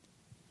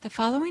The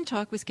following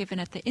talk was given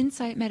at the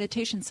Insight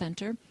Meditation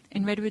Center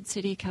in Redwood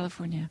City,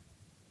 California.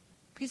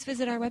 Please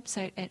visit our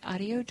website at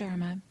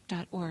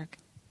audiodharma.org.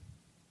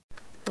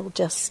 We'll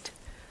just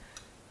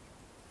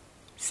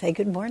say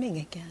good morning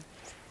again.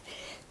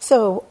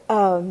 So,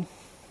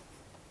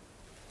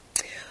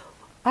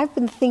 I've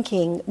been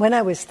thinking, when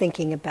I was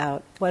thinking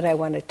about what I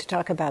wanted to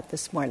talk about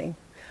this morning,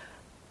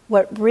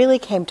 what really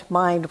came to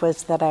mind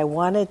was that I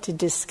wanted to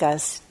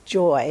discuss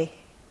joy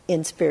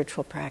in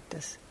spiritual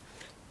practice.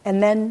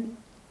 And then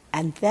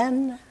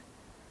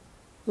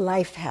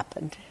life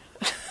happened.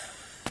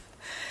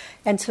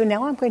 And so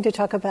now I'm going to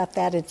talk about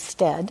that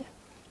instead.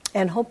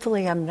 And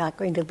hopefully I'm not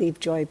going to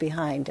leave joy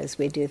behind as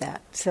we do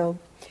that. So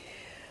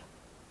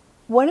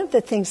one of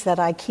the things that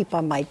I keep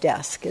on my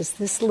desk is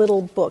this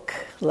little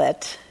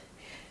booklet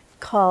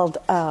called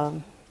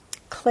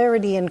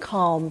Clarity and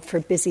Calm for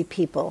Busy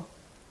People.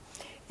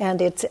 And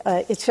it's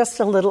a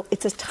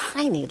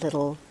tiny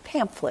little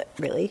pamphlet,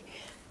 really,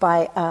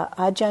 by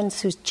Ajahn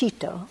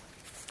Sucitto,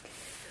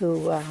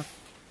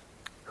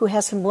 who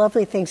has some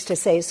lovely things to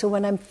say. So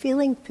when I'm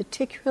feeling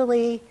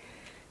particularly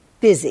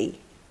busy,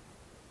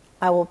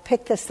 I will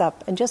pick this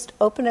up and just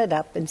open it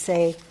up and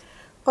say,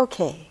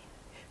 okay,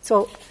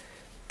 so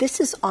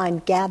this is on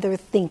gather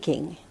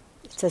thinking.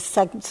 It's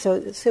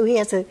so he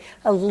has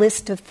a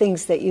list of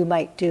things that you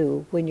might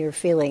do when you're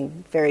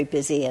feeling very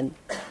busy and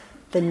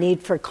the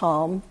need for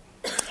calm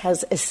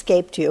has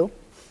escaped you.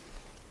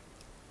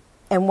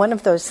 And one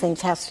of those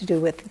things has to do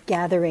with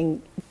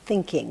gathering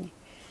thinking.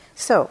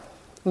 So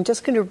I'm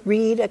just going to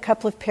read a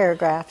couple of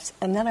paragraphs,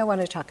 and then I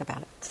want to talk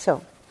about it.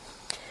 So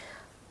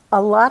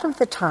a lot of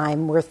the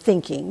time we're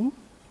thinking,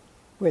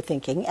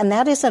 and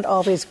that isn't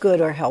always good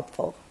or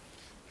helpful.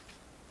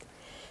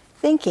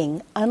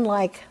 Thinking,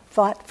 unlike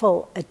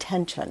thoughtful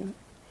attention,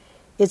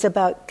 is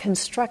about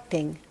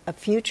constructing a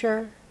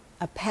future,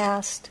 a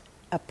past,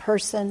 a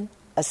person,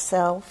 a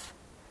self.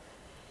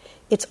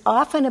 It's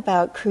often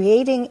about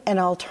creating an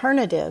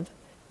alternative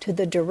to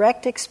the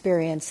direct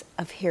experience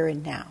of here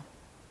and now.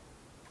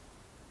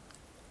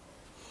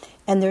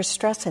 And there's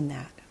stress in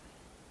that.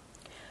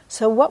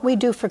 So what we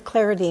do for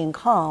clarity and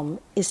calm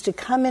is to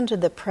come into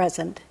the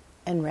present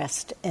and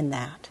rest in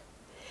that.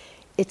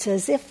 It's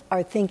as if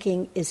our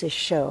thinking is a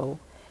show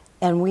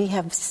and we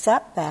have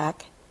sat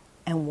back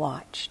and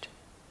watched.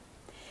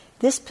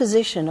 This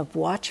position of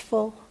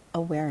watchful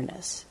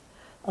awareness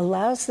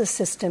allows the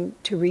system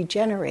to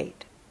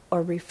regenerate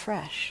or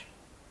refresh.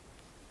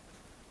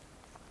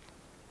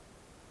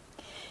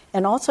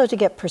 And also to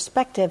get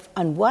perspective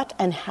on what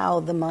and how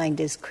the mind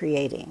is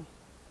creating.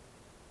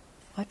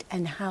 What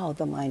and how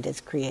the mind is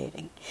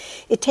creating.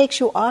 It takes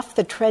you off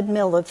the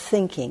treadmill of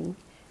thinking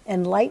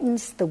and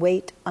lightens the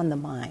weight on the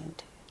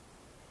mind.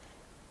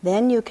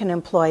 Then you can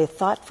employ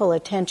thoughtful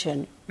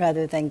attention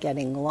rather than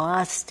getting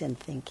lost in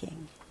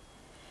thinking.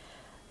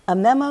 A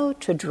memo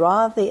to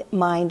draw the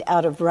mind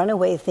out of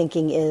runaway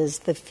thinking is: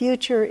 the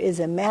future is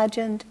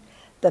imagined,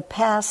 the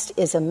past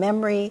is a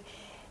memory,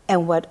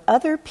 and what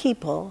other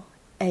people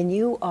and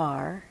you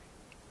are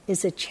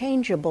is a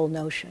changeable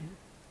notion.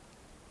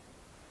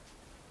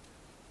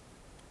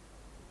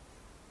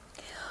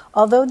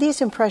 Although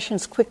these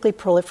impressions quickly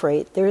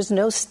proliferate, there is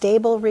no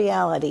stable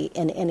reality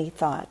in any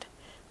thought,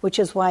 which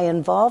is why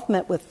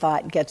involvement with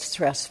thought gets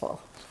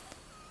stressful.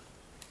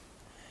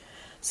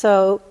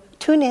 So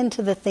tune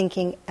into the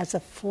thinking as a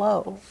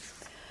flow.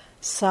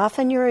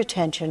 Soften your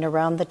attention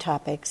around the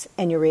topics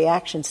and your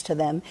reactions to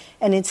them,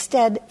 and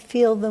instead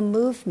feel the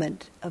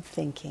movement of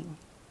thinking.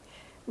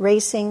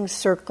 Racing,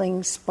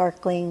 circling,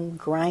 sparkling,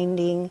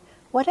 grinding,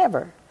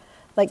 whatever.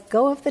 Let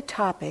go of the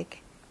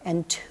topic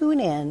and tune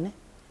in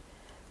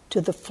to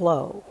the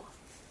flow.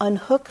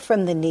 Unhook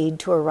from the need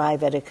to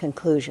arrive at a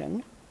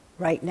conclusion.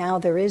 Right now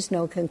there is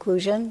no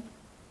conclusion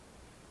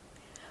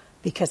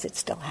because it's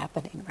still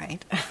happening,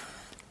 right?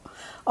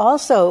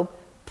 Also,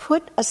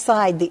 put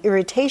aside the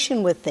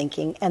irritation with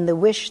thinking and the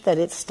wish that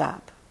it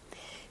stop.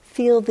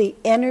 Feel the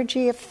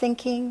energy of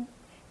thinking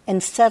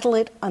and settle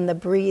it on the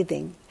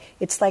breathing.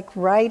 It's like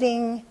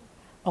riding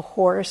a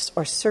horse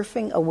or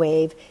surfing a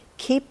wave.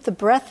 Keep the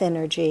breath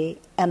energy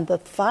and the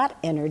thought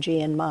energy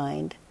in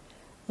mind,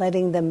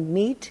 letting them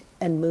meet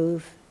and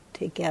move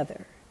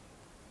together.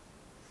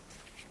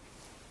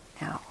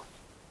 Now,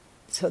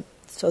 so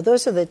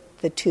those are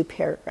the two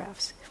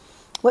paragraphs.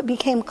 What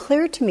became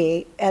clear to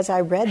me as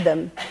I read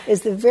them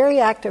is the very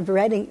act of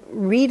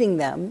reading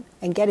them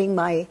and getting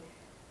my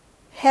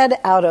head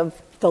out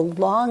of the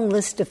long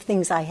list of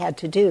things I had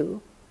to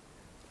do,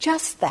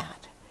 just that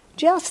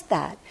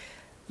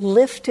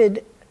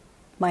lifted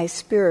my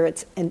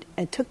spirits and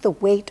took the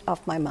weight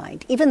off my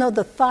mind. Even though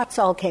the thoughts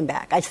all came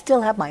back, I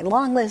still have my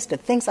long list of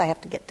things I have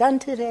to get done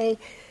today.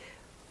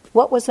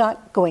 What was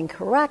not going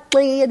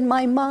correctly in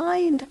my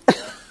mind?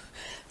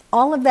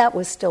 All of that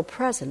was still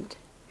present.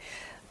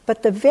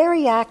 But the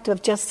very act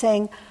of just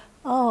saying,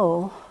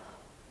 oh,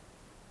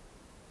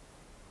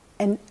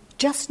 and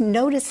just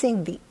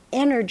noticing the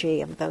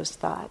energy of those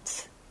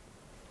thoughts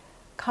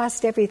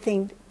caused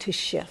everything to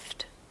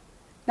shift.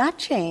 Not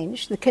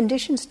change, the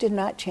conditions did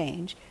not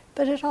change,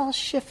 but it all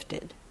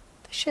shifted.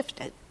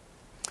 shifted.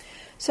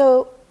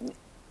 So,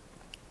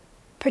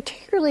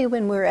 particularly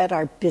when we're at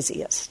our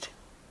busiest,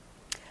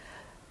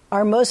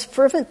 our most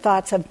fervent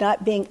thoughts of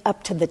not being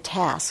up to the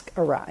task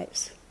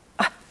arise.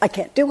 I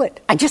can't do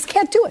it. I just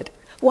can't do it.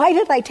 Why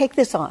did I take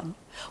this on?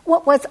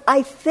 What was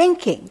I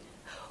thinking?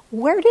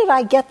 Where did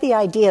I get the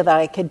idea that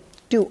I could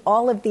do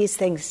all of these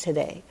things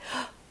today?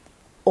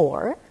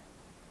 Or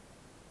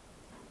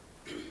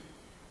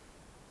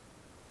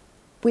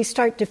we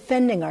start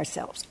defending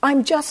ourselves.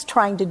 I'm just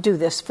trying to do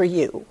this for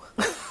you.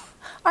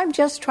 I'm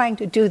just trying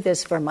to do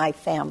this for my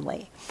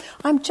family.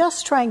 I'm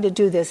just trying to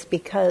do this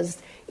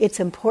because it's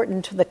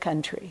important to the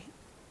country.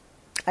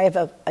 I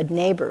have a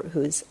neighbor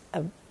who's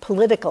a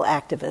political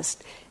activist,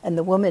 and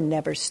the woman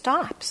never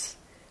stops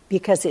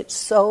because it's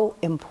so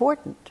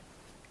important,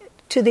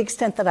 to the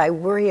extent that I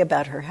worry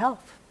about her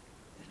health.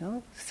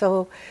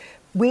 So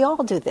we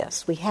all do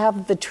this. We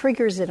have the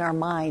triggers in our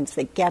minds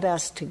that get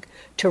us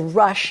to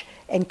rush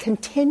and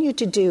continue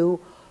to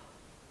do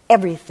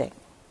everything.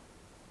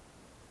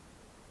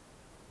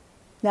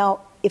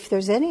 Now, if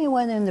there's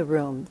anyone in the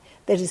room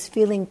that is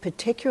feeling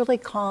particularly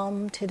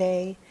calm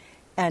today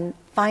and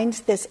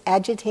finds this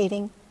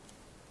agitating,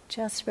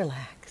 just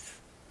relax.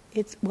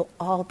 It will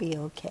all be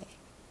okay.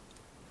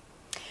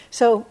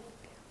 So,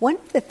 one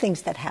of the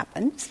things that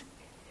happens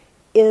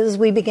is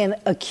we begin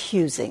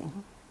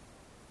accusing.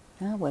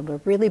 When we're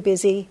really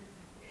busy,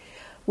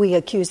 we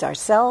accuse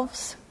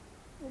ourselves,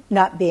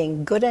 not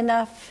being good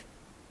enough,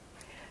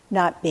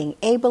 not being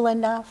able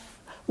enough.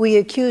 We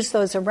accuse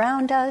those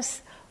around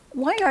us.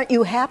 Why aren't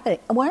you happy?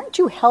 Why aren't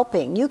you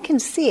helping? You can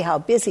see how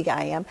busy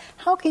I am.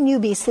 How can you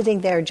be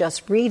sitting there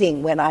just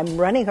reading when I'm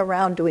running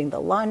around doing the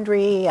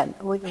laundry and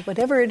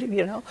whatever,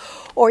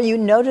 Or you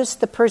notice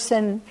the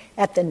person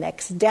at the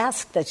next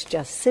desk that's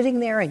just sitting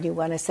there and you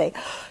want to say,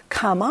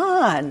 come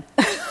on.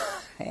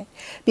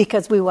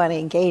 Because we want to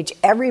engage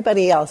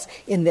everybody else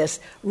in this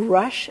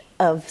rush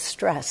of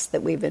stress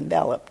that we've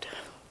enveloped.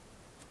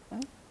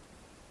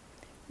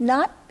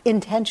 Not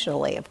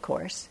intentionally, of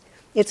course.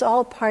 It's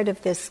all part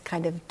of this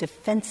kind of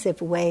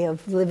defensive way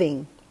of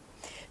living.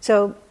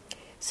 So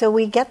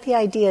we get the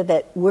idea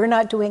that we're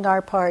not doing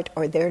our part,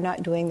 or they're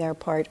not doing their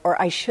part, or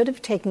I should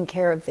have taken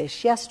care of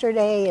this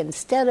yesterday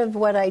instead of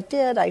what I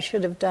did, I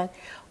should have done.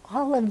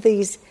 All of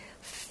these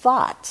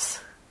thoughts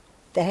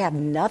that have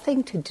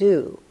nothing to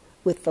do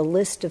with the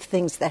list of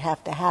things that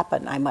have to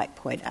happen, I might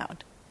point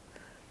out.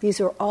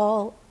 These are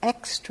all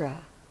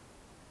extra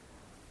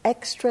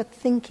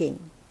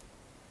thinking.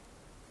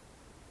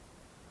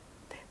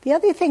 The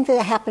other thing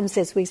that happens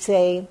is we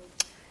say,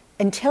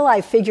 until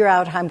I figure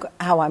out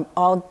how I'm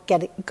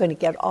going to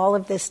get all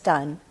of this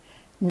done,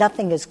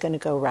 nothing is going to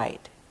go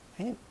right.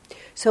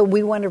 So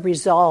we want to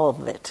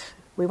resolve it.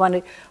 We want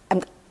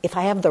to. If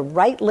I have the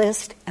right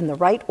list and the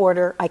right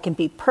order, I can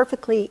be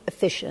perfectly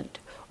efficient.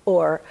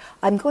 Or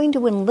I'm going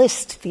to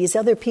enlist these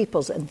other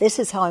peoples, and this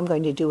is how I'm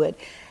going to do it.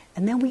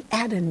 And then we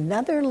add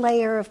another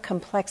layer of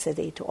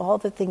complexity to all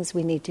the things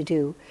we need to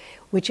do,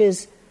 which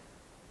is,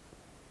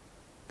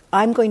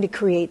 I'm going to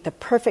create the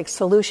perfect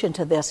solution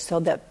to this so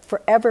that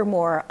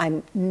forevermore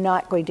I'm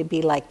not going to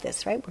be like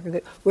this, right?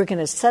 We're going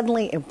to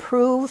suddenly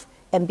improve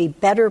and be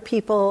better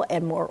people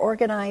and more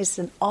organized,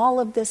 and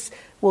all of this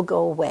will go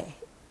away.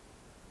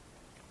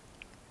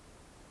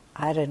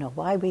 I don't know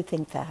why we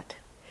think that.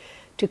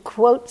 To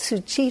quote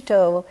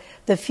Suchito,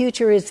 the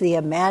future is the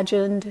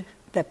imagined,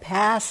 the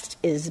past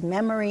is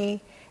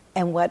memory,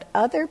 and what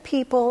other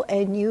people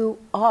and you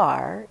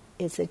are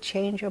is a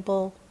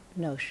changeable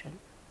notion.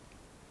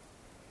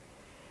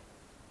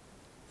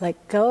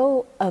 Let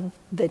go of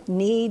the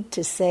need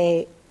to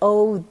say,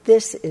 oh,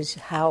 this is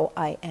how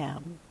I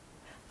am.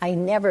 I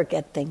never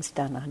get things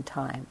done on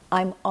time.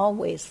 I'm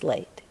always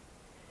late.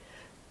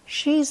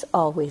 She's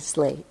always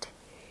late.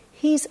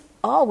 He's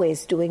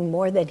always doing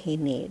more than he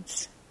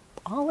needs.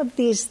 All of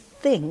these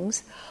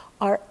things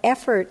are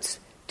efforts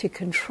to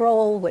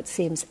control what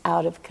seems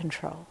out of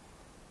control.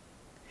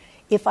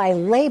 If I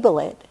label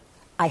it,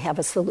 I have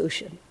a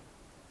solution.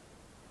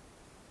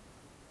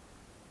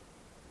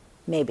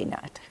 Maybe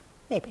not.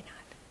 Maybe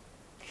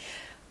not.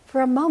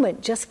 For a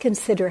moment, just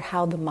consider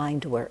how the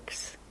mind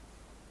works.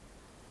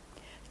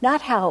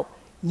 Not how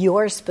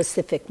your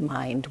specific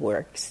mind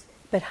works,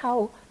 but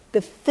how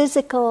the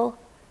physical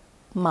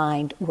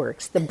mind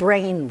works, the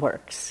brain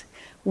works.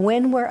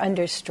 When we're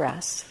under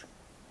stress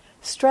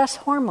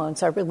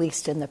hormones are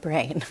released in the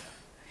brain,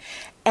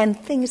 and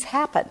things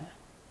happen.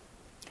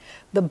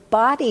 The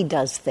body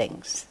does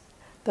things.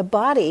 The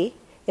body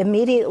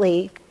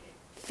immediately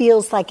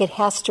feels like it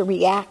has to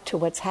react to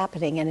what's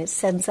happening, and it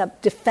sends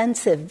up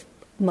defensive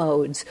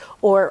modes,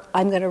 or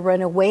I'm going to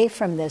run away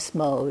from this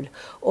mode,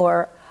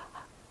 or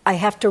I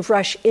have to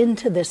rush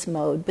into this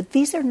mode. But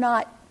these are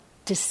not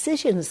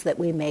decisions that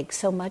we make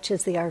so much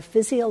as they are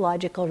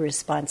physiological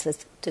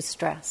responses to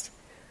stress.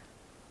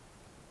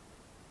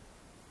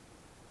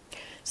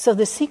 So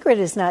the secret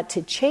is not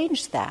to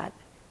change that,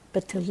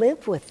 but to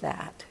live with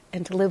that,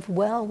 and to live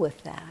well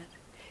with that,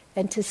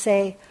 and to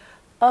say,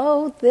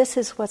 oh, this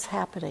is what's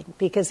happening,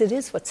 because it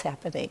is what's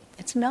happening.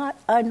 It's not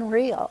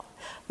unreal.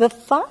 The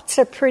thoughts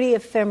are pretty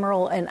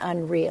ephemeral and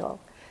unreal,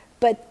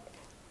 but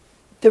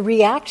the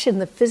reaction,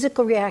 the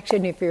physical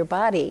reaction of your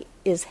body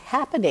is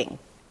happening.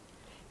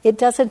 It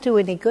doesn't do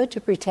any good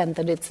to pretend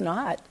that it's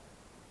not.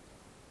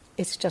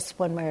 It's just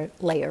one more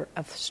layer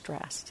of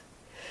stress.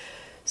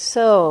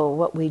 So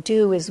what we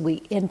do is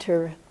we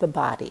enter the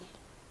body.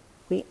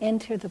 We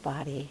enter the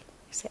body.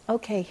 We say,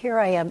 okay, here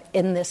I am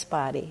in this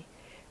body.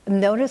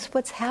 Notice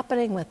what's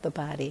happening with the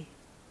body.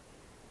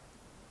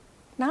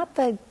 Not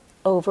the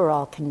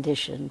overall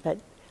condition, but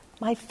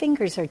my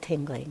fingers are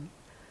tingling.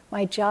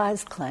 My jaw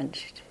is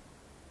clenched.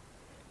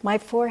 My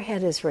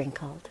forehead is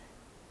wrinkled.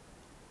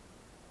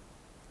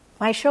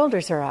 My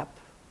shoulders are up.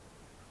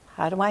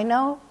 How do I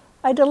know?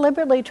 I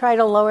deliberately try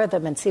to lower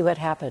them and see what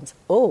happens.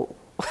 Oh,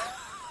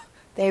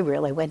 they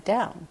really went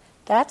down.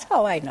 That's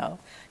how I know.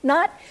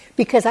 Not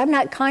because I'm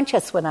not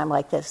conscious when I'm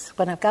like this.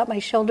 When I've got my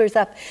shoulders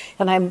up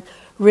and I'm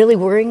really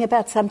worrying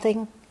about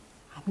something,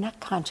 I'm not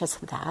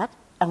conscious of that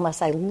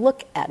unless I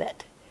look at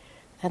it.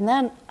 And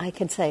then I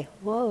can say,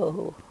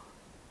 whoa,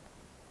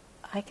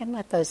 I can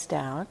let those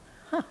down.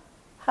 Huh,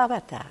 how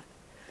about that?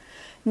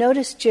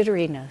 Notice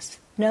jitteriness.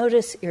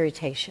 Notice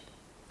irritation.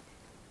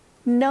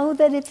 Know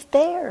that it's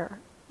there.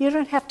 You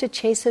don't have to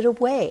chase it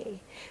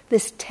away.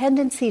 This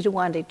tendency to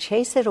want to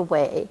chase it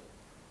away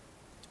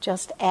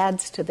just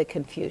adds to the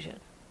confusion.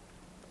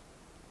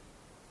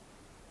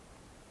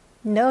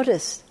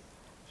 Notice,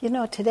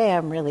 today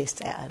I'm really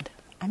sad.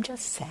 I'm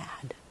just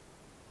sad.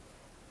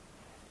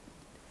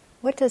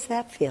 What does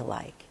that feel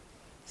like?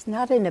 It's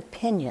not an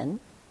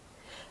opinion.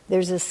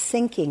 There's a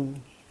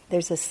sinking.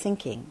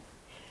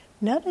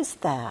 Notice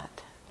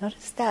that.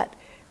 Notice that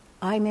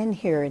I'm in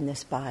here in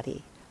this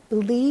body.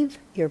 Believe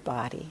your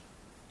body.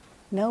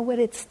 Know what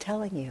it's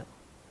telling you.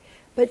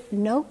 But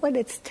know what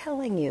it's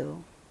telling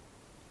you.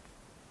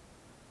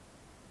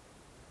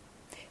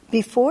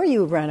 Before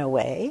you run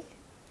away,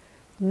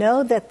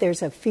 know that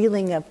there's a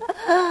feeling of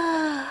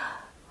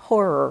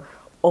horror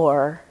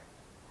or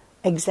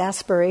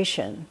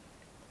exasperation.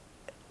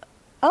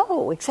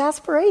 Oh,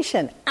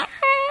 exasperation.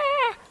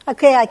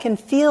 Okay, I can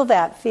feel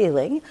that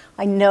feeling.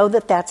 I know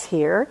that that's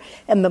here.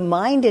 And the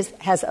mind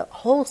has a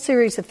whole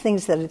series of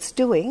things that it's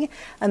doing.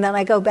 And then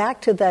I go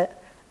back to the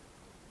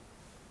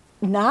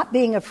not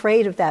being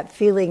afraid of that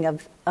feeling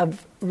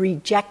of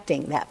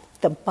rejecting that,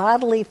 the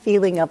bodily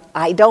feeling of,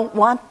 I don't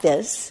want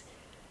this.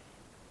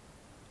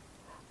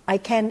 I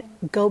can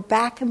go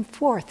back and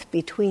forth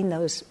between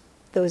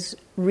those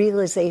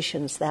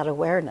realizations, that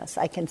awareness.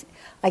 I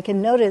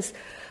can notice,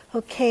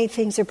 okay,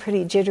 things are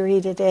pretty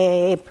jittery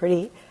today,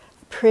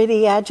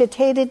 pretty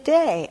agitated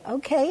day.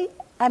 Okay,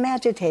 I'm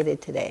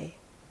agitated today.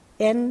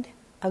 End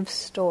of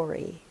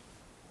story.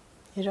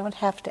 You don't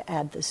have to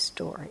add the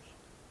story.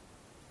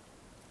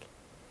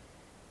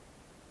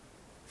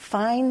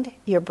 Find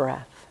your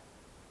breath.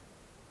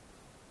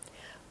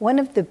 One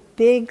of the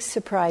big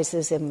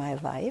surprises in my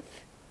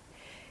life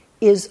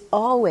is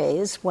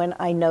always when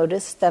I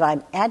notice that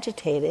I'm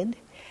agitated,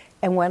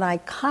 and when I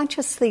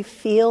consciously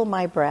feel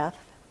my breath,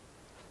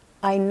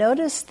 I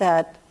notice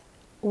that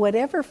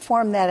whatever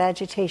form that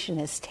agitation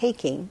is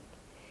taking,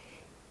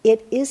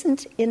 it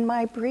isn't in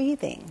my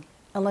breathing,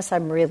 unless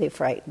I'm really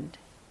frightened.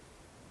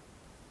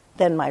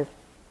 Then my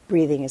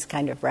breathing is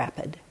kind of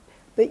rapid.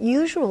 But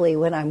usually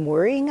when I'm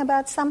worrying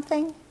about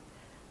something,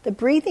 the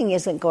breathing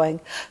isn't going,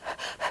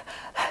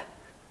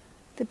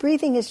 the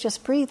breathing is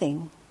just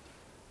breathing.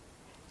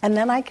 And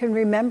then I can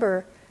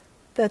remember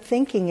the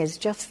thinking is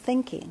just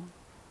thinking.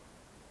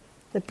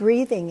 The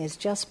breathing is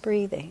just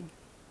breathing.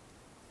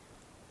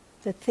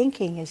 The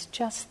thinking is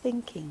just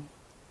thinking.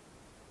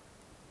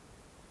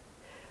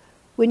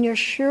 When you're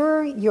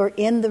sure you're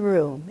in the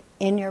room,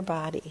 in your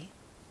body,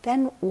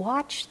 then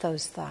watch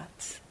those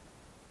thoughts.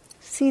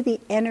 See the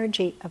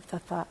energy of the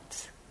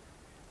thoughts.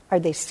 Are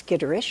they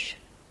skitterish?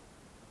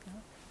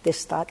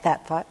 This thought,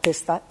 that thought,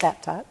 this thought,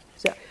 that thought.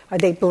 So are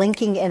they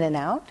blinking in and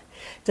out?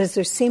 Does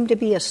there seem to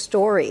be a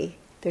story?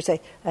 There's a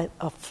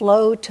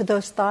flow to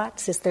those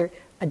thoughts? Is there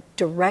a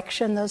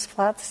direction those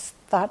thoughts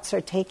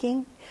are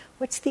taking?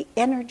 What's the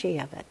energy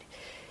of it?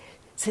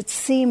 Does it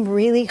seem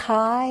really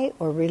high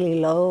or really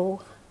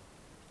low?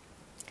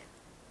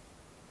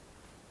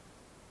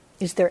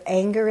 Is there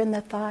anger in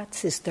the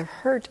thoughts? Is there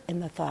hurt in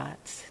the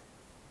thoughts?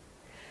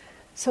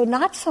 So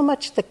not so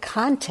much the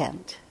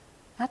content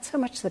as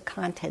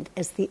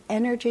the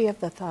energy of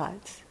the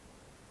thoughts.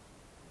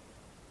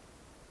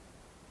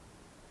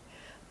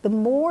 The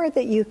more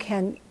that you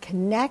can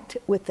connect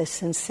with the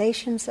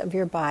sensations of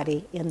your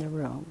body in the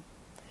room,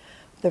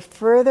 the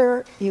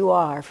further you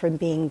are from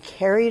being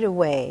carried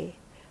away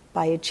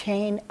by a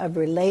chain of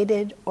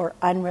related or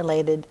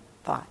unrelated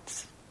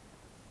thoughts.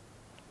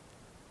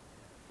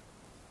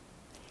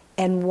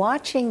 And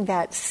watching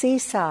that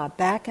seesaw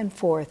back and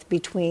forth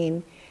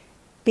between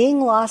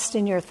being lost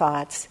in your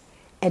thoughts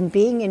and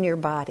being in your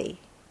body,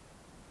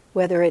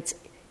 whether it's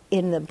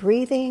in the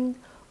breathing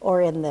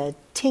or in the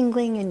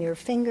tingling in your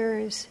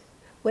fingers,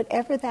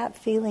 whatever that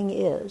feeling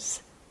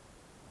is,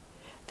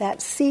 that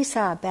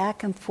seesaw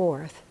back and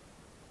forth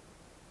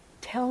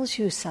tells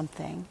you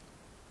something.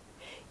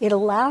 It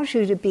allows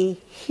you to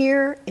be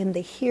here in the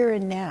here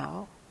and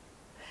now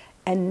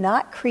and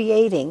not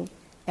creating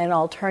an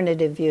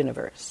alternative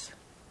universe.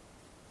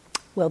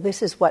 Well,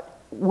 this is what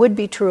would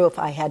be true if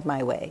I had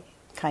my way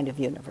kind of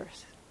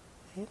universe.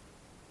 Okay?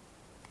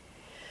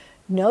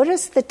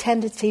 Notice the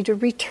tendency to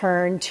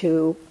return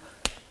to,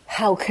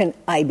 how can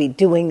I be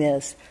doing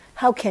this?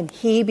 How can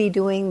he be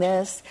doing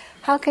this?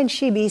 How can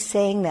she be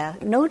saying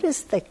that?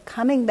 Notice the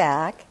coming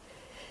back.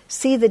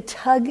 See the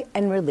tug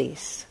and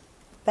release,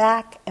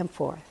 back and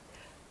forth.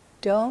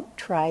 Don't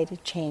try to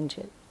change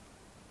it.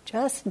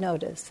 Just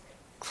notice.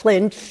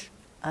 Clench,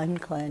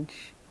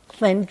 unclench,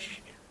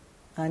 clench,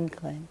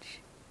 unclench.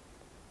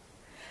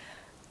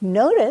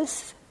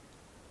 Notice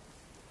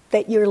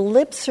that your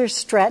lips are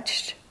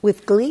stretched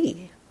with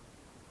glee.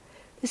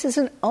 This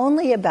isn't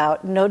only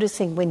about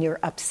noticing when you're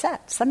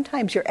upset.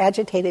 Sometimes you're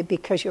agitated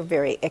because you're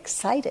very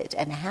excited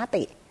and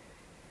happy.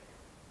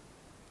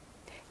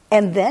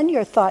 And then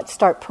your thoughts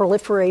start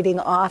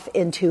proliferating off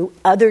into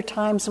other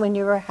times when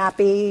you're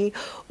happy,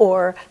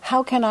 or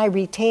how can I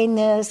retain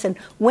this? And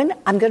when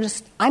I'm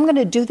going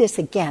to do this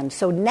again.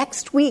 So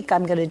next week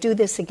I'm going to do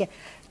this again.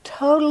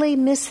 Totally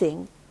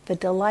missing the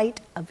delight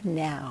of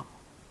now.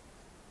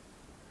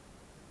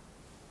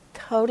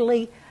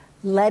 Totally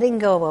letting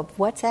go of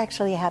what's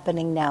actually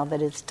happening now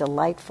that is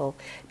delightful,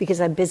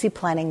 because I'm busy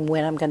planning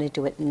when I'm going to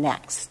do it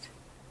next.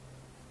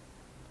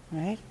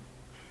 Right?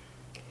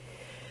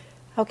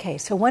 Okay,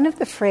 so one of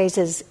the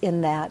phrases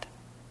in that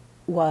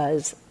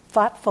was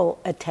thoughtful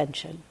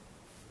attention.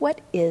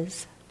 What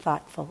is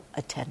thoughtful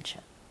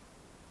attention?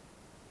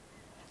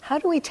 How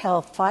do we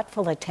tell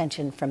thoughtful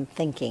attention from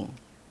thinking?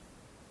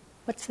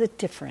 What's the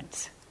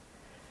difference?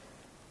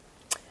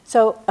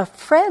 So a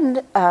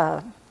friend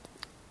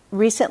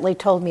recently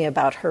told me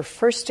about her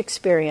first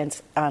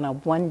experience on a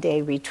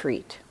one-day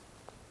retreat.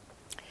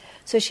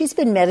 So she's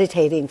been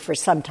meditating for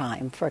some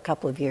time, for a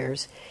couple of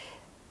years,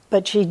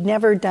 but she'd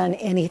never done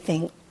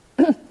anything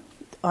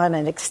on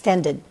an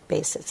extended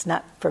basis,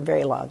 not for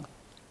very long.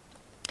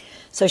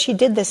 So she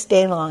did this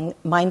day-long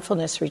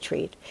mindfulness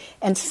retreat,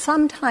 and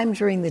sometime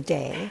during the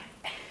day,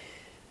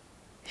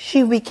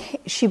 she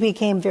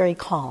became very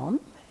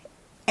calm,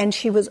 and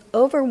she was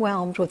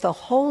overwhelmed with a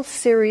whole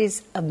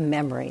series of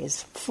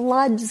memories,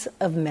 floods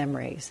of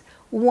memories,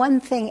 one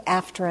thing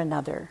after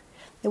another.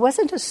 It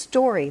wasn't a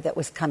story that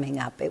was coming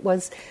up. It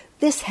was,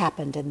 this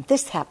happened, and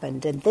this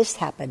happened, and this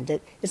happened.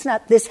 It's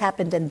not this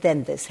happened, and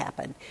then this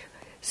happened.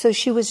 So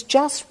she was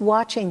just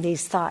watching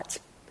these thoughts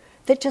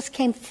that just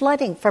came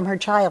flooding from her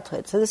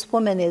childhood. So this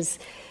woman is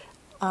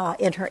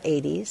in her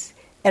 80s,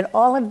 and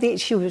all of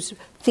these, she was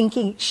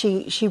thinking,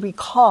 she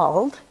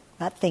recalled,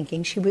 not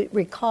thinking, she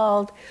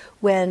recalled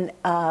when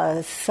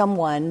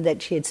someone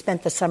that she had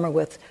spent the summer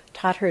with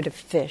taught her to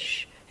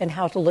fish and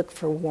how to look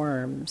for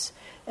worms,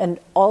 and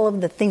all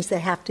of the things that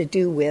have to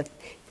do with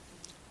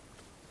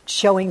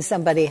showing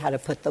somebody how to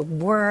put the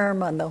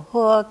worm on the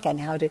hook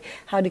and how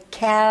to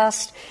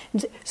cast.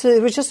 So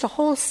there was just a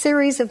whole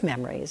series of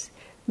memories.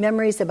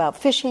 Memories about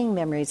fishing,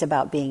 memories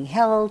about being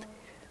held.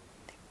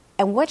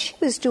 And what she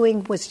was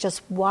doing was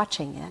just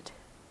watching it.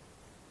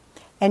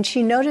 And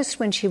she noticed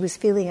when she was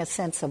feeling a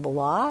sense of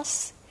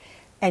loss,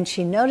 and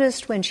she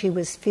noticed when she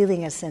was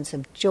feeling a sense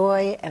of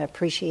joy and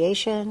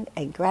appreciation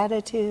and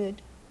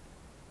gratitude.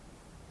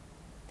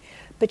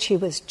 But she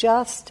was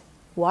just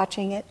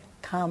watching it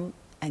come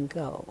and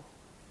go.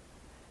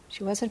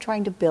 She wasn't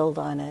trying to build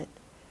on it.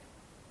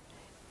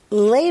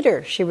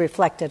 Later, she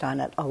reflected on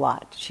it a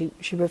lot. She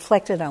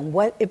reflected on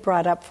what it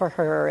brought up for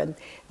her, and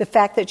the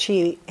fact that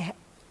she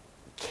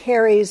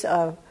carries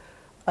a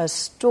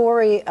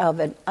story of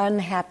an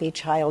unhappy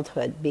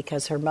childhood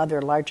because her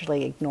mother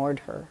largely ignored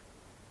her.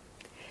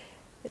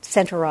 It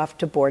sent her off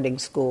to boarding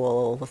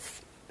school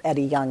at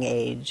a young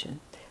age.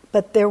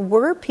 But there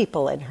were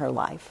people in her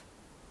life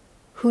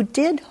who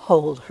did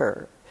hold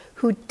her,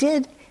 who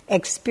did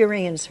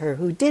experience her,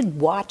 who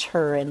did watch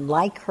her and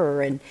like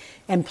her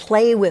and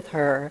play with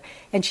her.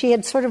 And she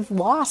had sort of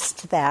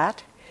lost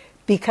that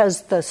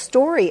because the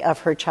story of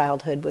her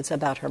childhood was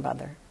about her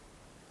mother.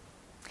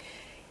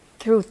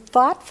 Through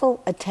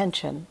thoughtful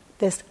attention,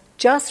 this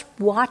just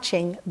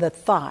watching the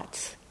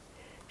thoughts,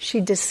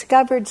 she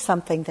discovered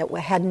something that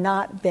had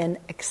not been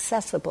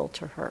accessible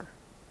to her.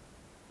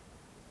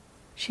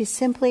 She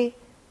simply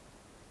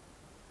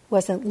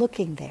wasn't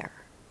looking there.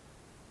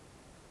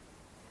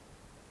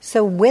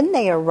 So when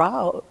they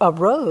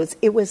arose,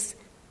 it was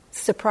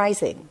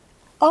surprising.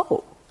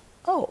 Oh.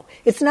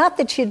 It's not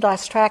that she'd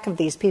lost track of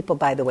these people,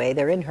 by the way.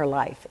 They're in her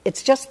life.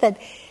 It's just that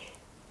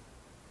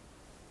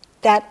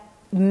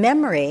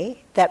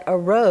memory that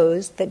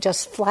arose, that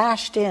just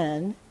flashed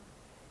in,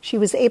 she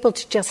was able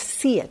to just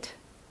see it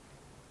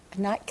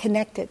and not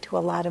connect it to a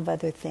lot of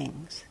other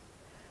things.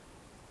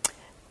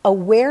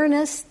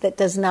 Awareness that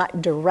does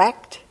not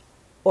direct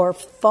or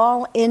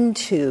fall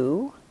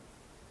into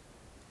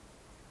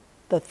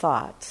the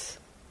thoughts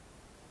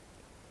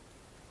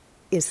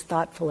is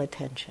thoughtful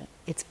attention.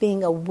 It's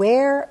being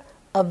aware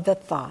of the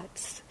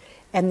thoughts.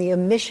 and the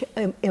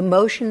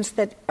emotions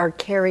that are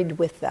carried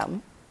with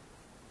them,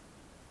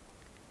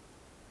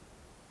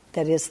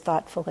 that is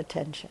thoughtful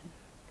attention.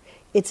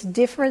 It's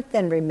different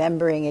than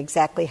remembering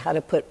exactly how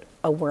to put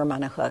a worm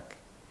on a hook.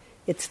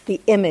 It's the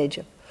image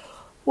of,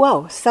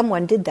 whoa,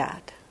 someone did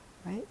that,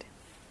 right?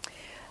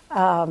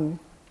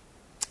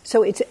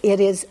 So it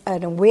is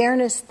an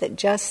awareness that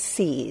just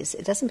sees.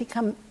 It doesn't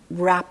become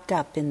wrapped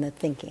up in the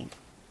thinking.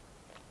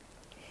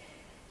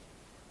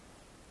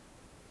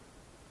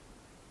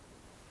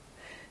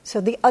 So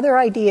the other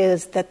idea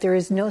is that there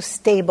is no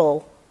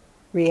stable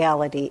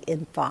reality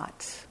in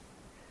thoughts.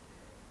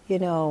 You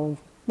know,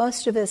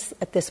 most of us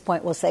at this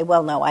point will say,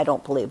 well, no, I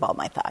don't believe all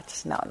my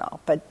thoughts. No.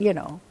 But, you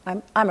know,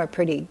 I'm a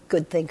pretty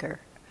good thinker.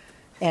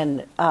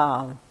 And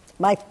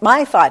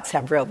my thoughts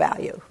have real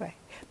value, right?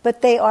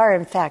 But they are,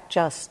 in fact,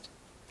 just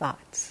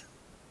thoughts.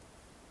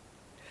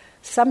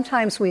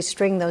 Sometimes we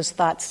string those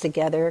thoughts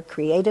together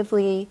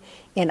creatively,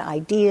 in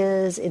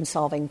ideas, in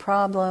solving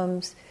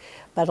problems.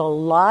 But a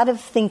lot of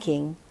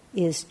thinking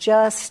is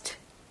just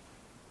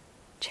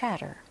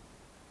chatter.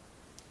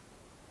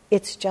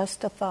 It's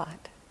just a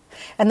thought.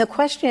 And the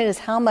question is,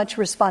 how much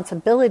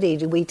responsibility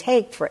do we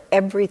take for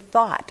every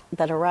thought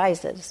that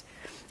arises?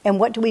 And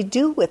what do we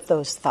do with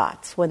those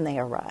thoughts when they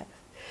arrive?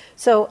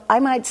 So I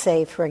might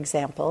say, for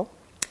example,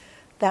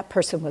 that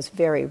person was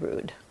very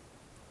rude.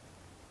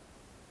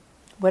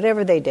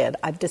 Whatever they did,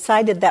 I've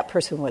decided that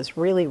person was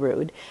really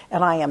rude,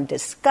 and I am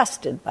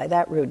disgusted by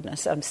that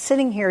rudeness. I'm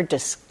sitting here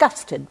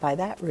disgusted by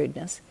that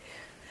rudeness.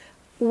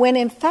 When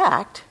in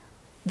fact,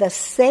 the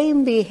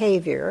same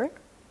behavior,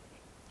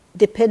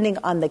 depending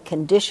on the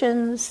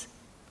conditions,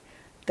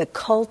 the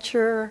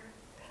culture,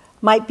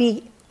 might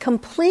be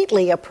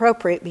completely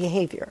appropriate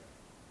behavior.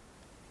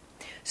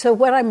 So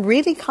what I'm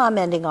really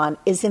commenting on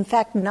is in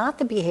fact not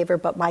the behavior,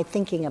 but my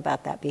thinking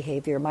about that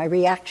behavior, my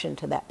reaction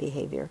to that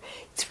behavior.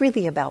 It's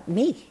really about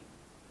me.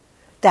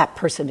 That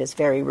person is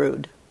very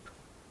rude.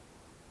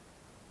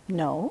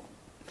 No,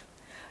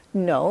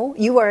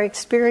 you are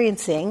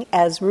experiencing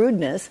as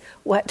rudeness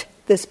what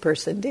this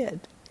person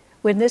did.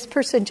 When this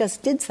person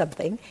just did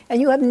something,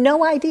 and you have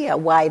no idea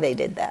why they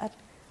did that,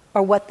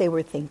 or what they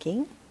were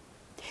thinking.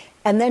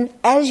 And then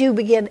as you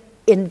begin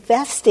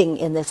investing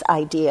in this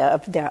idea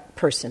of that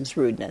person's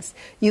rudeness,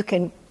 you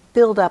can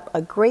build up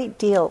a great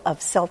deal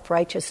of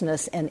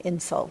self-righteousness and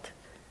insult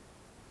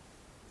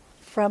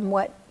from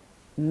what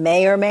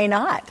may or may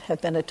not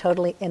have been a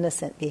totally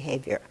innocent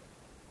behavior.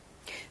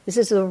 This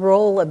is the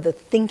role of the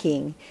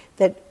thinking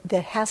that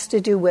has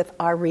to do with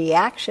our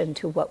reaction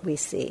to what we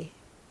see.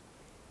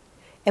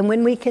 And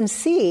when we can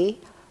see,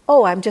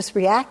 oh, I'm just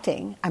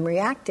reacting,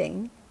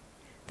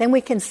 then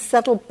we can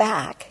settle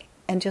back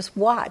and just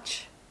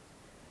watch.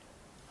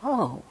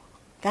 Oh,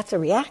 that's a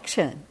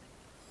reaction.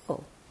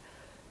 Oh.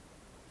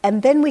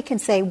 And then we can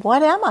say,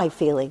 what am I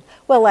feeling?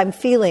 Well, I'm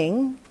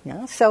feeling,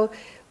 so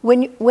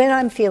when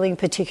I'm feeling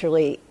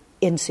particularly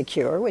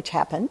insecure, which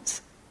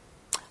happens,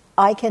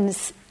 I can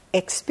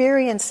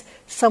experience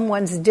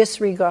someone's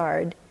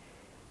disregard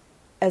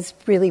as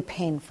really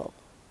painful.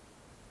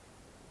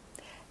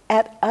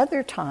 At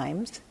other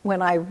times,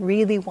 when I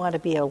really want to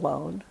be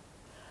alone,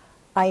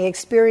 I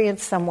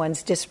experience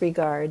someone's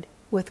disregard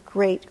with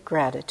great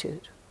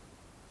gratitude.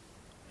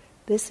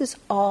 This is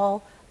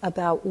all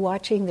about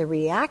watching the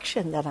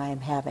reaction that I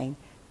am having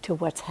to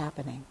what's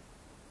happening.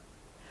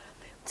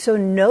 So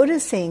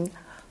noticing,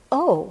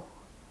 oh,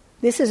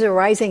 this is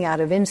arising out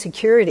of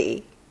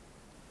insecurity.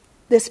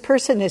 This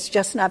person is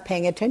just not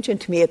paying attention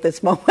to me at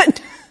this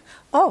moment.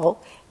 Oh,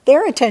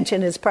 their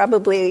attention is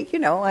probably,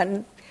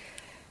 on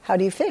how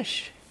do you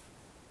fish?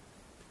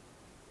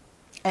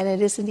 And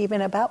it isn't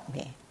even about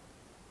me.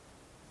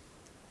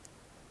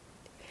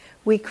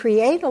 We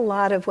create a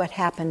lot of what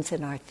happens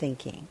in our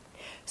thinking.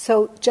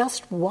 So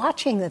just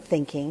watching the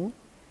thinking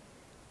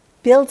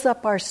builds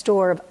up our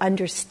store of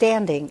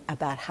understanding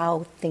about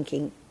how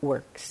thinking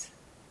works.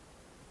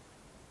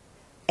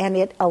 And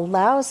it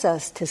allows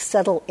us to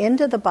settle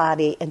into the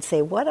body and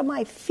say, what am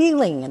I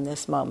feeling in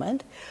this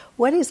moment?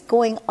 What is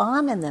going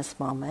on in this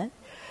moment?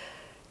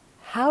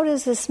 How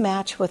does this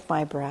match with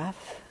my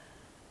breath?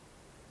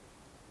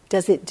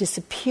 Does it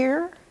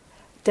disappear?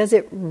 Does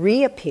it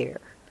reappear?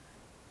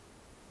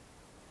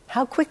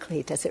 How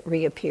quickly does it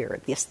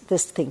reappear, this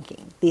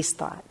thinking, these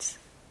thoughts?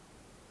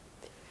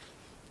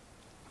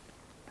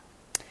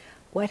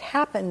 What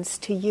happens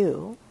to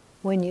you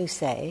when you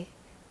say,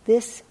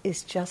 this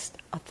is just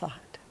a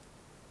thought?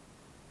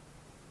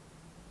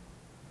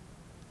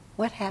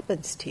 What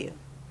happens to you?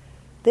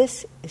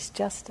 This is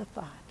just a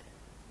thought.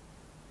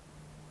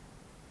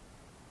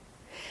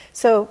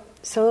 So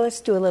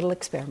let's do a little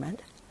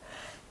experiment.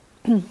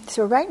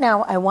 So right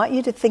now, I want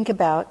you to think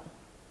about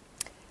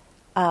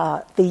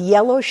the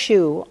yellow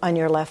shoe on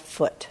your left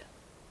foot.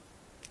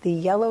 The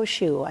yellow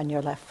shoe on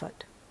your left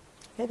foot.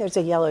 Okay, there's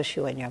a yellow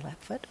shoe on your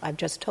left foot. I've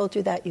just told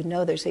you that. You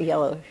know there's a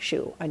yellow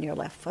shoe on your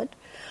left foot.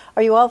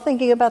 Are you all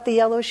thinking about the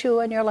yellow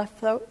shoe on your left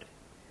foot?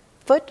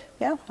 foot,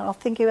 yeah, I'll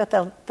think about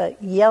the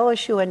yellow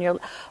shoe on your...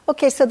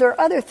 Okay, so there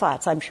are other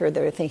thoughts I'm sure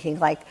they're thinking,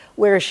 like,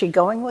 where is she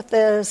going with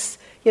this?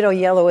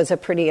 Yellow is a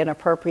pretty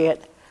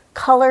inappropriate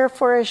color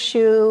for a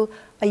shoe.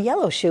 A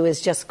yellow shoe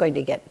is just going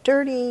to get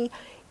dirty.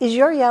 Is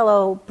your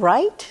yellow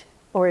bright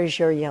or is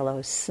your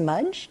yellow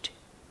smudged?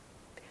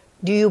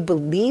 Do you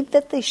believe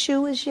that the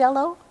shoe is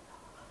yellow?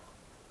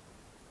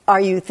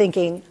 Are you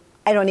thinking,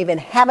 I don't even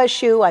have a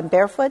shoe, I'm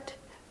barefoot?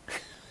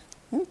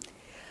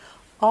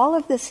 All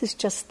of this is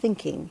just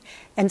thinking.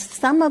 And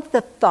some of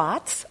the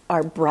thoughts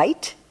are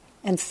bright,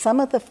 and some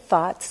of the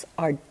thoughts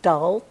are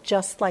dull,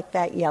 just like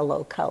that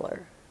yellow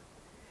color.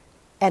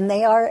 And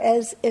they are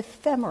as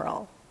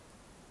ephemeral.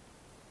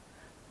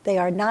 They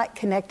are not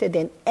connected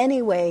in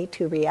any way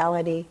to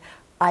reality.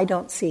 I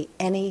don't see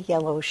any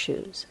yellow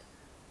shoes.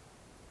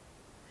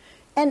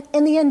 And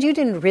in the end, you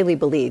didn't really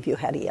believe you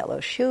had a yellow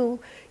shoe.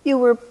 You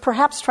were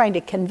perhaps trying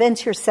to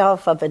convince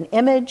yourself of an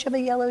image of a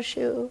yellow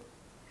shoe.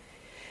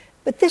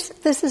 But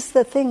this is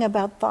the thing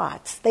about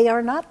thoughts. They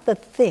are not the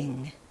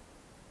thing.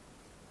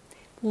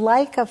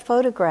 Like a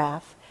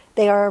photograph,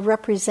 they are a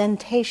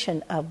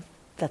representation of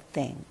the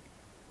thing.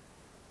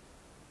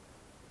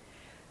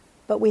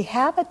 But we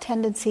have a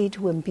tendency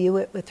to imbue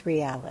it with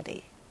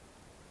reality.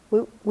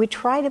 We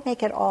try to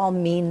make it all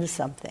mean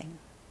something.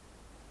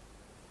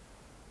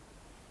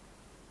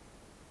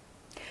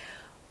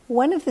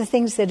 One of the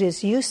things that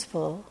is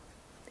useful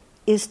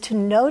is to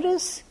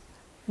notice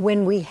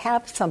when we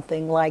have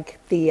something like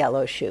the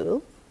yellow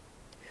shoe,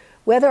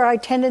 whether our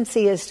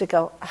tendency is to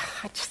go,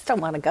 I just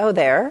don't want to go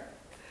there,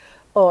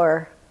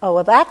 or, oh,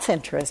 well, that's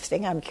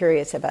interesting, I'm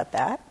curious about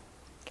that.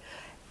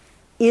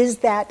 Is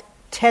that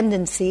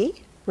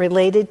tendency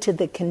related to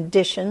the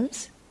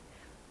conditions?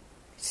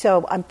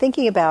 So I'm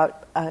thinking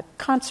about a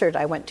concert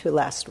I went to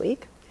last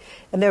week,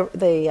 and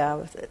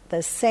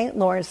the St.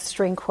 Lawrence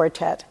String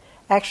Quartet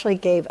actually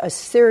gave a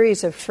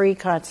series of free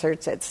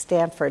concerts at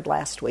Stanford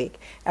last week,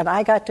 and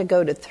I got to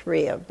go to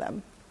 3 of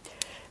them.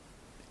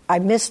 I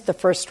missed the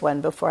first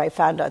one before I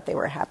found out they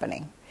were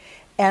happening.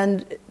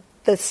 And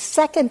the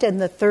second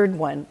and the third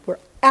one were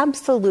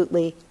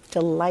absolutely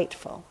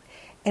delightful.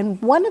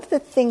 And one of the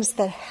things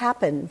that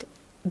happened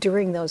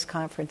during those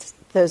concerts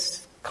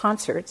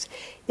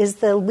is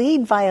the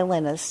lead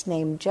violinist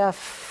named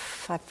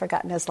Jeff, I've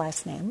forgotten his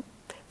last name,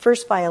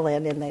 first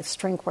violin in the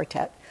string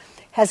quartet,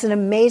 has an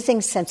amazing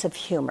sense of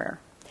humor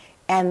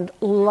and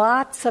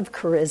lots of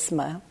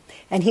charisma.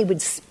 And he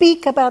would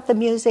speak about the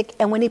music,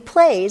 and when he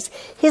plays,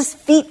 his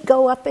feet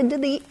go up into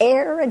the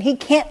air, and he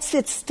can't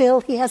sit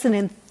still. He has an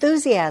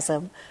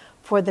enthusiasm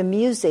for the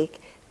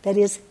music that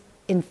is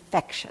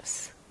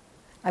infectious.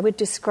 I would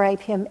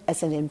describe him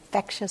as an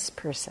infectious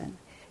person.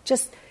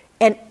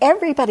 And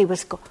everybody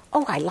was going,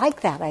 oh, I like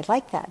that, I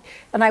like that.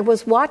 And I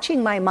was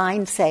watching my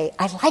mind say,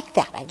 I like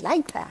that, I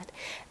like that.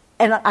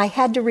 And I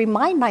had to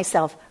remind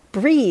myself,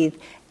 breathe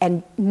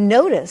and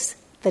notice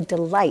the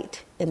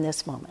delight in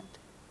this moment.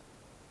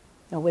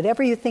 Now,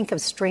 whatever you think of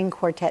string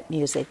quartet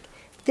music,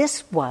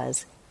 this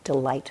was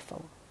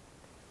delightful.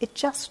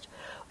 It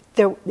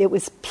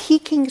was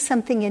piquing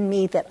something in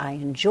me that I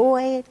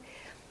enjoyed.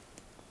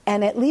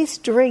 And at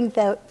least during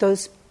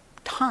those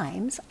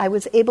times, I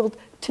was able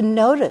to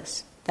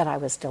notice that I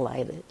was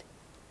delighted.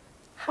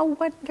 How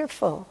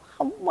wonderful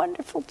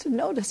to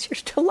notice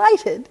you're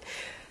delighted.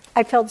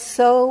 I felt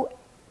so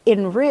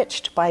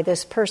enriched by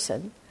this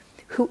person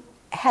who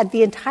had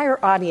the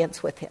entire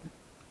audience with him.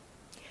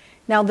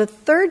 Now, the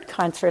third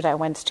concert I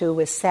went to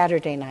was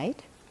Saturday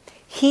night.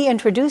 He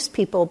introduced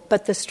people,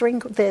 but the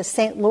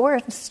St.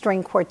 Lawrence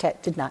String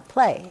Quartet did not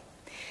play.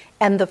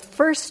 And the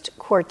first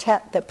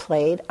quartet that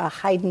played, a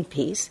Haydn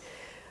piece,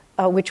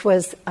 which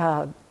was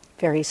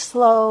very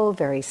slow,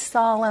 very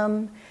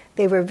solemn.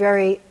 They were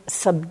very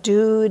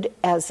subdued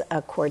as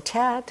a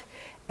quartet,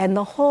 and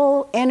the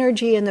whole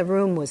energy in the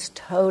room was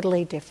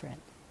totally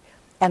different.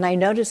 And I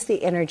noticed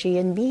the energy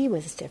in me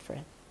was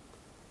different.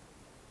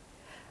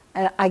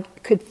 And I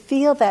could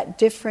feel that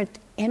different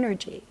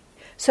energy.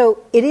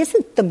 So it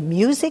isn't the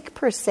music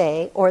per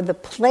se or the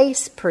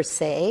place per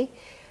se.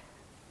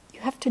 You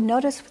have to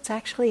notice what's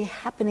actually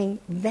happening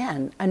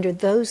then under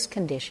those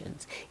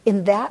conditions,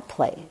 in that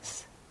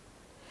place.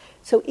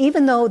 So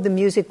even though the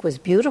music was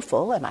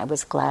beautiful and I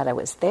was glad I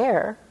was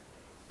there,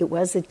 it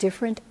was a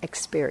different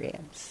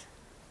experience.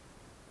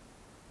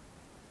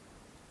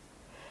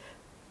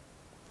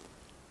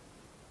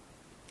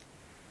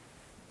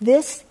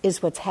 This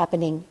is what's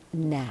happening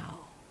now.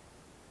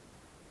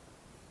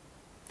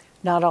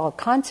 Not all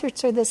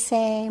concerts are the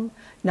same.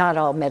 Not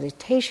all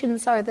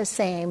meditations are the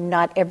same.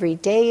 Not every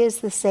day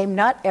is the same.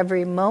 Not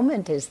every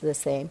moment is the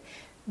same.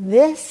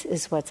 This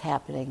is what's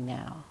happening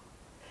now.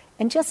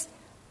 And just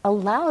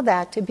allow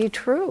that to be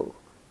true.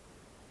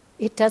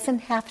 It doesn't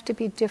have to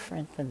be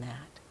different than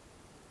that.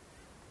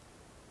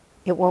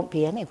 It won't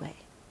be anyway.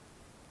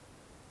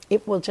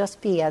 It will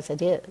just be as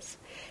it is.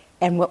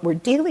 And what we're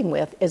dealing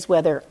with is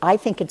whether I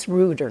think it's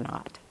rude or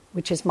not,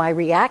 which is my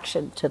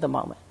reaction to the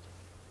moment,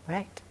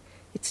 right?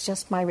 It's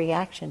just my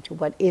reaction to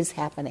what is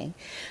happening.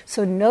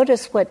 So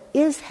notice what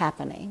is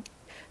happening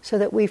so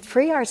that we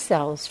free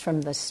ourselves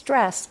from the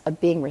stress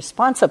of being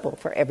responsible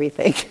for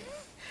everything,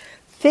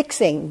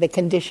 fixing the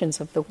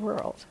conditions of the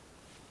world.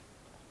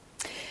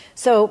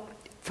 So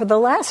for the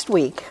last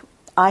week,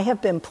 I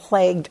have been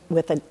plagued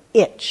with an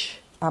itch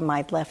on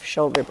my left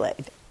shoulder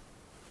blade.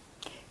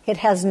 It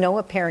has no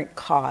apparent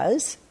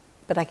cause,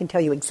 but I can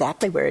tell you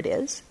exactly where it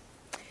is.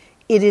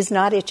 It is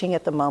not itching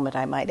at the moment,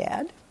 I might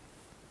add.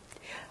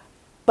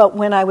 But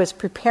when I was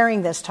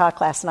preparing this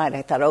talk last night,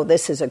 I thought, oh,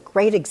 this is a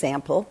great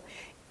example.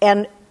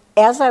 And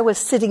as I was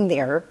sitting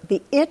there,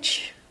 the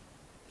itch,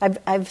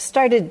 I've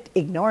started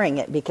ignoring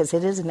it because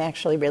it isn't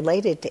actually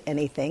related to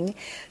anything.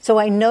 So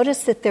I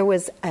noticed that there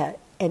was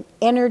an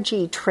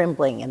energy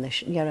trembling in the,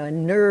 a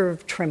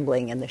nerve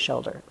trembling in the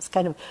shoulder. It was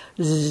kind of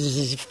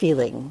zzz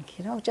feeling,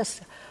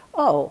 just,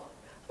 oh,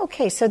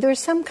 okay, so there's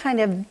some kind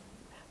of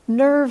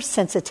nerve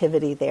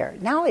sensitivity there.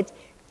 Now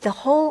the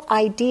whole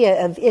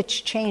idea of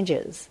itch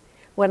changes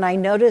when I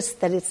notice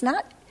that it's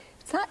not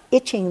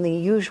itching the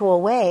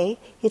usual way,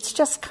 it's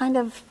just kind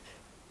of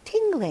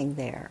tingling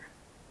there.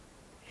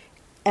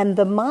 And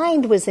the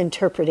mind was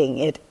interpreting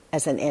it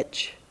as an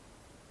itch.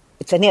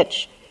 It's an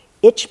itch.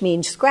 Itch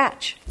means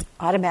scratch,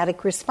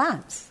 automatic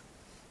response.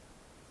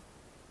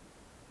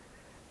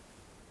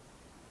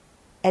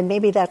 And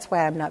maybe that's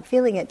why I'm not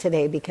feeling it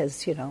today,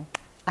 because,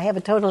 I have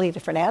a totally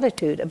different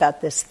attitude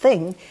about this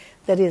thing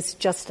that is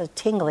just a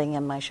tingling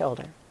in my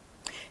shoulder.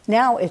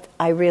 Now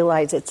I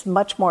realize it's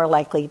much more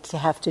likely to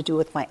have to do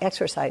with my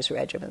exercise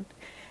regimen.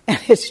 And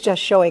it's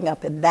just showing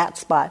up in that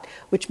spot,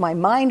 which my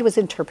mind was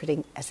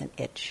interpreting as an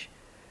itch.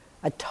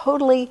 A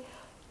totally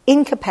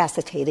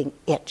incapacitating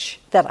itch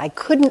that I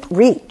couldn't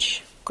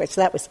reach. Of course,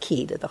 that was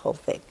key to the whole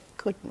thing.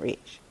 Couldn't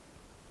reach.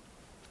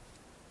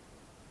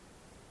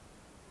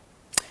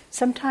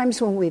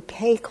 Sometimes when we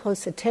pay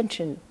close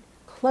attention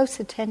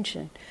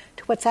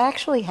to what's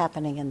actually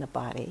happening in the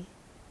body,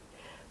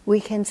 we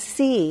can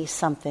see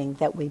something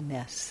that we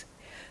miss.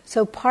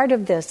 So part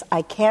of this,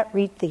 I can't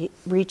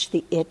reach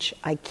the itch,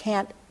 I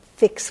can't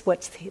fix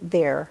what's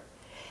there,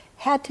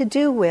 had to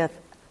do with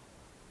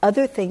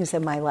other things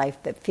in my life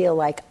that feel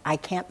like I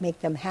can't make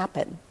them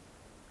happen.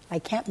 I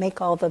can't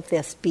make all of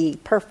this be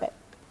perfect.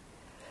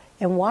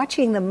 And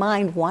watching the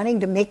mind wanting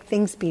to make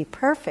things be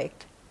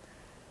perfect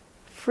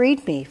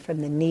freed me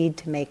from the need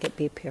to make it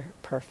be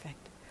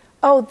perfect.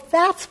 Oh,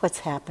 that's what's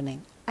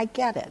happening. I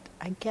get it.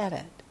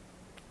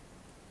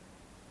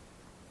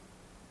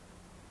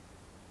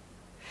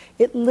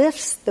 It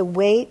lifts the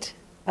weight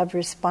of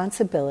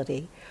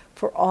responsibility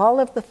for all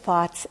of the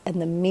thoughts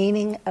and the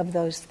meaning of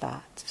those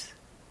thoughts.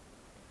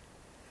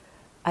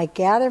 I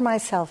gather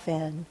myself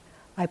in,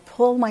 I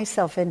pull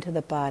myself into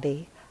the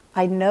body,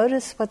 I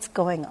notice what's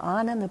going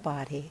on in the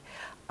body,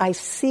 I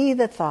see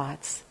the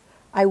thoughts,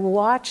 I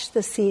watch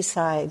the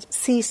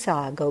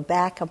seesaw go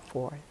back and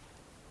forth.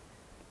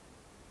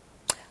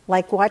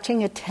 Like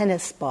watching a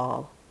tennis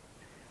ball.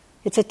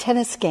 It's a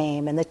tennis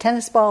game, and the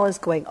tennis ball is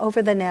going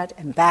over the net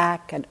and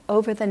back and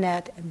over the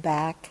net and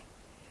back.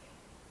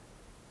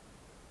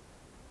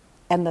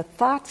 And the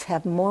thoughts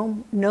have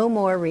no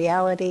more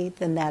reality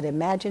than that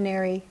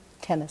imaginary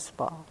tennis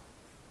ball.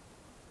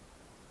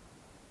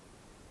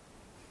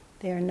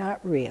 They are not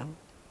real.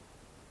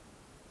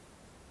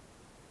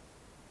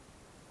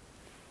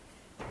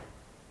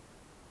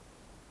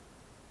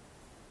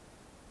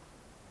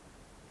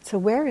 So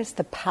where is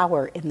the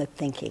power in the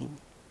thinking?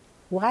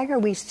 Why are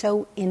we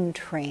so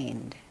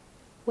entrained?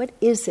 What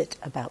is it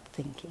about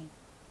thinking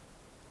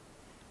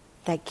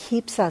that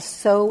keeps us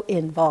so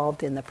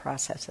involved in the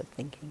process of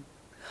thinking?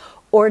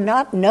 Or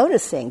not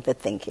noticing the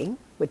thinking,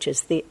 which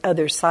is the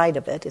other side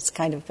of it. It's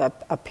kind of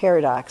a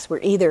paradox. We're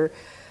either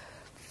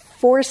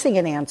forcing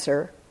an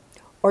answer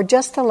or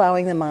just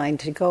allowing the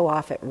mind to go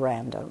off at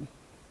random.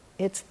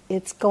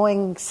 It's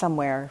going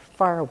somewhere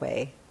far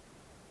away.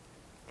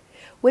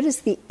 What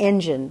is the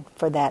engine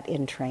for that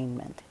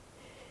entrainment?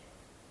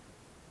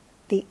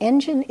 The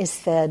engine is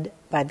fed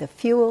by the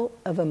fuel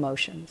of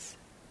emotions.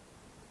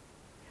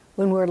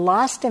 When we're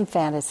lost in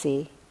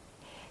fantasy,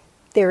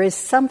 there is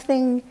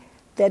something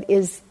that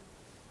is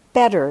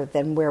better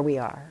than where we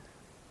are.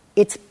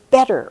 It's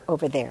better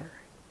over there.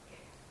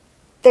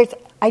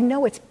 I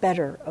know it's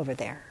better over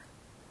there.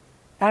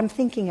 I'm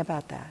thinking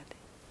about that.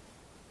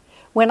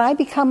 When I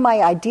become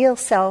my ideal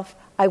self,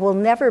 I will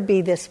never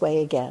be this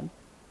way again.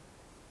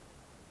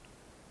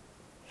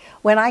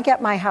 When I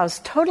get my house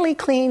totally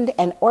cleaned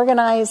and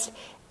organized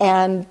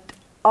and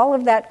all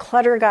of that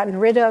clutter gotten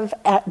rid of,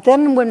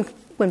 then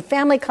when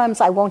family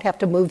comes, I won't have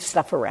to move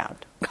stuff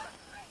around.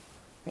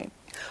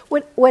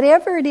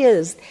 Whatever it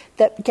is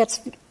that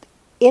gets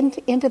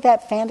into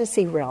that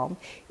fantasy realm,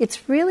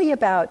 it's really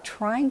about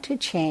trying to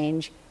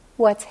change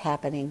what's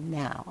happening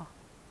now.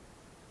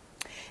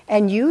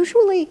 And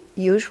usually,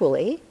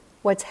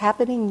 what's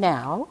happening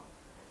now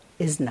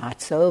is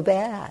not so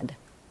bad.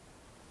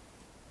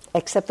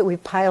 Except that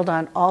we've piled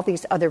on all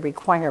these other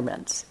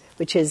requirements,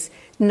 which is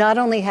not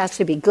only has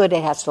to be good,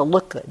 it has to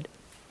look good.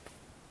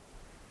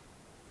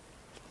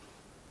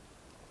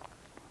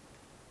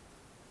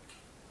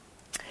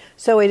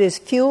 So it is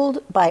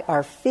fueled by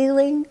our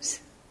feelings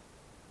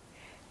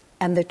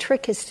And the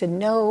trick is to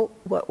know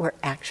what we're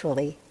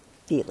actually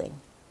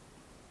feeling.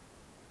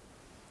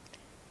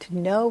 To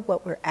know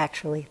what we're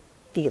actually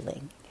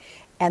feeling.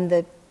 And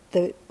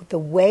the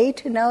way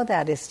to know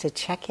that is to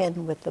check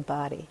in with the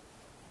body.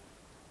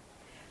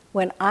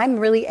 When I'm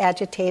really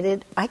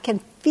agitated, I can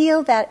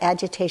feel that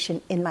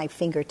agitation in my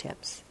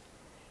fingertips.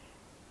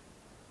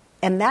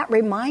 And that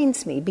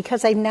reminds me,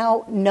 because I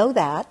now know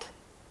that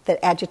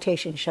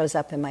agitation shows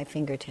up in my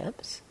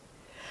fingertips.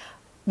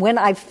 When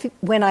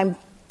I'm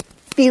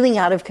feeling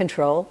out of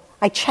control,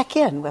 I check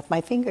in with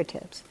my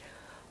fingertips.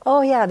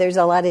 Oh yeah, there's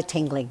a lot of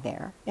tingling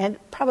there. And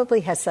it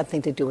probably has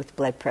something to do with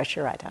blood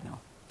pressure, I don't know.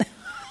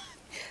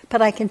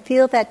 But I can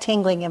feel that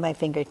tingling in my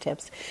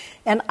fingertips.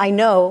 And I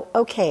know,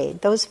 okay,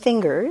 those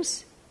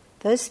fingers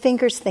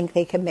think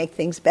they can make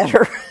things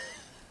better.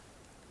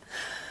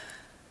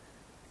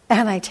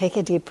 And I take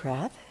a deep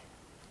breath,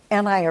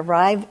 and I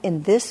arrive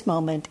in this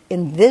moment,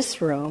 in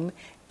this room,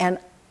 and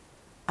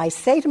I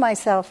say to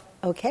myself,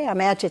 okay, I'm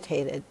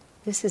agitated.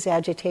 This is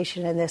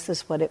agitation, and this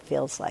is what it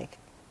feels like.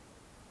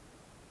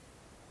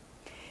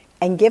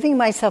 And giving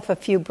myself a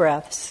few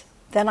breaths,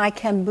 then I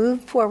can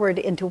move forward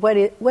into what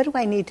do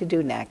I need to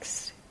do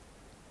next?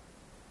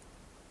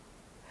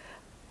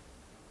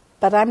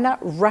 But I'm not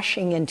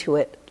rushing into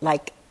it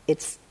like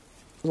it's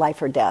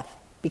life or death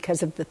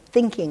because of the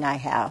thinking I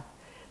have,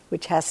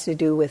 which has to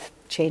do with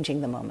changing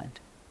the moment.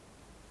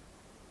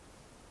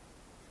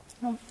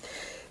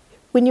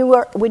 When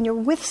you're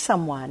with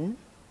someone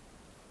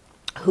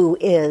who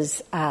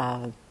is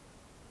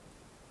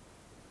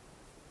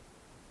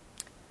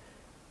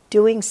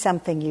doing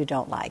something you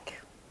don't like,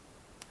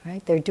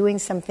 right? They're doing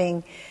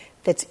something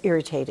that's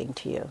irritating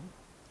to you.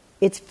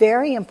 It's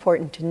very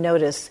important to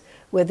notice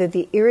whether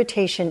the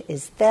irritation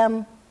is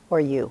them or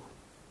you.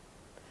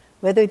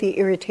 Whether the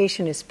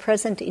irritation is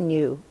present in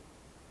you.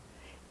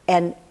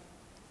 And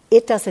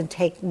it doesn't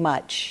take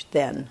much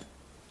then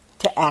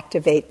to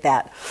activate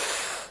that,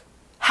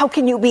 how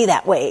can you be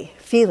that way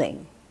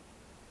feeling?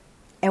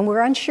 And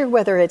we're unsure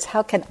whether it's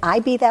how can I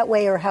be that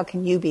way or how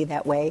can you be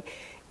that way.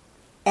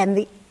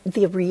 And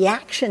the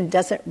reaction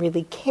doesn't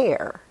really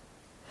care.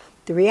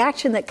 The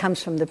reaction that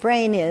comes from the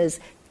brain is,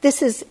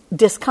 this is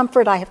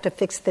discomfort, I have to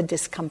fix the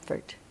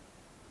discomfort.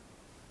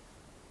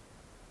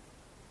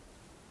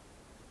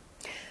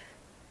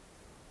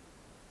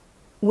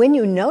 When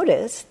you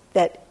notice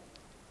that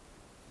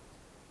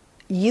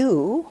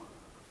you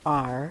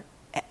are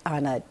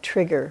on a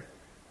trigger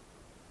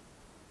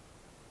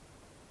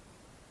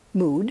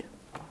mood,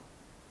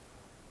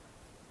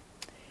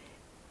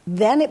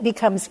 then it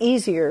becomes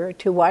easier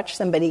to watch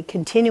somebody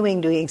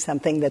continuing doing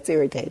something that's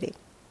irritating.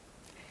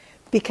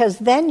 Because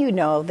then you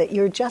know that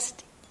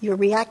you're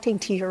reacting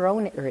to your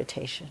own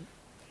irritation.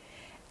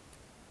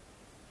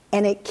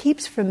 And it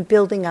keeps from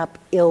building up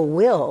ill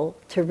will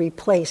to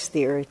replace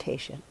the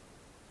irritation.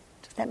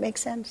 Does that make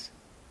sense?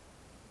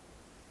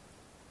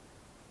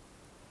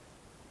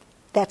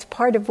 That's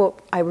part of what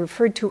I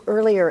referred to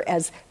earlier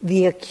as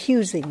the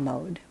accusing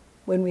mode,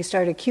 when we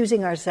start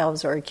accusing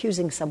ourselves or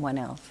accusing someone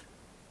else.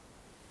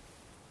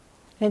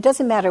 And it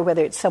doesn't matter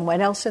whether it's someone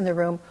else in the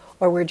room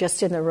or we're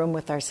just in the room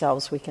with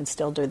ourselves, we can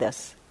still do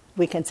this.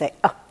 We can say,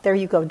 oh, there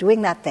you go,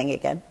 doing that thing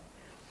again.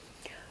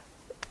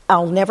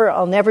 I'll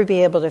never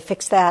be able to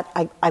fix that.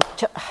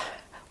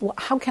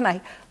 How can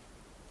I?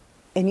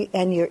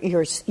 And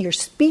you're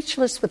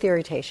speechless with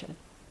irritation.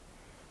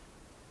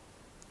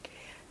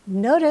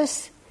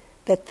 Notice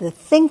that the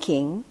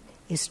thinking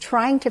is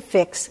trying to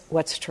fix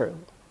what's true.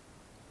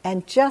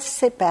 And just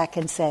sit back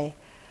and say,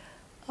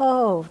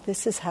 oh,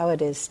 this is how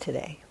it is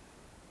today.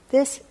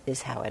 This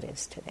is how it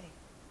is today.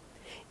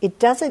 It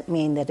doesn't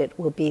mean that it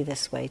will be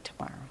this way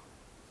tomorrow.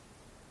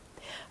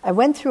 I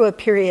went through a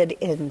period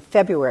in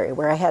February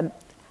where I had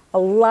a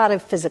lot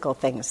of physical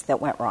things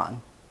that went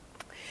wrong.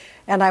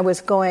 And I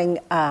was going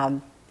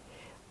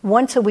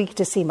once a week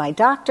to see my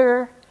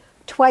doctor,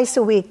 twice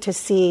a week to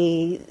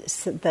see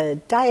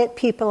the diet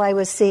people I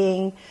was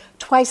seeing,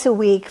 twice a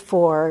week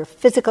for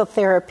physical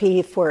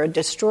therapy for a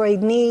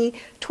destroyed knee,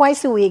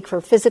 twice a week for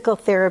physical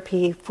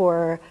therapy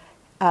for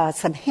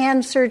some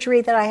hand surgery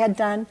that I had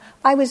done.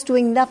 I was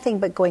doing nothing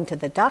but going to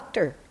the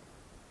doctor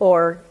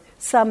or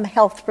some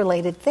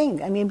health-related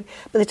thing. I mean,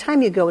 by the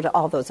time you go to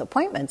all those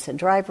appointments and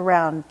drive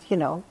around,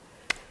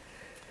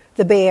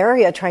 the Bay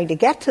Area trying to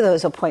get to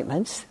those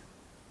appointments,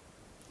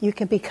 you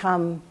can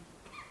become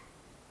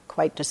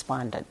quite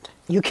despondent.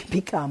 You can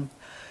become...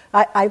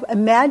 I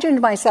imagined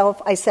myself,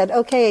 I said,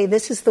 okay,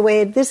 this is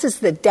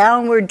the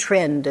downward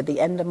trend at the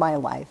end of my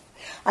life.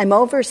 I'm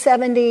over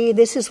 70,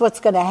 this is what's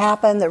going to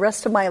happen, the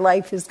rest of my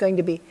life is going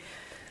to be...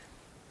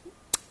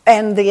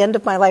 And the end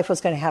of my life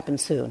was going to happen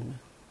soon.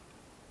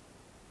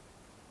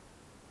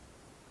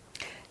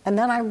 And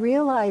then I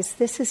realized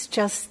this is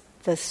just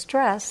the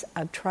stress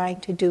of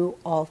trying to do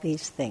all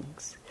these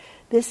things.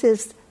 This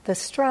is the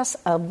stress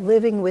of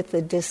living with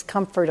the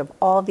discomfort of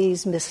all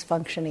these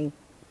misfunctioning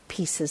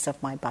pieces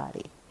of my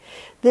body.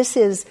 This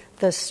is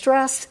the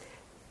stress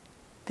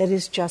that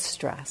is just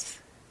stress.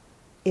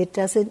 It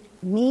doesn't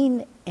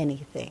mean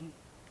anything.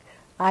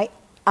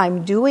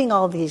 I'm doing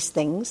all these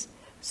things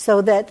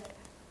so that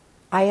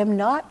I am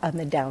not on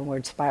the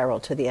downward spiral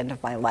to the end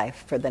of my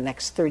life for the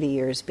next 30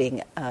 years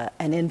being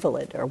an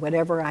invalid or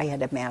whatever I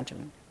had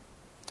imagined.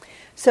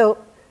 So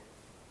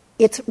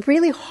it's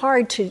really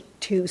hard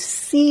to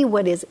see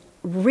what is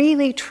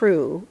really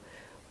true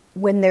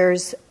when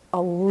there's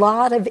a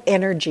lot of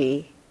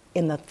energy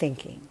in the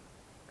thinking.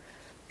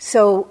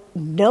 So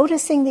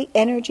noticing the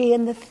energy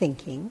in the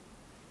thinking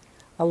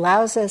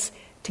allows us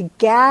to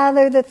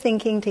gather the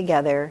thinking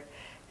together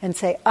and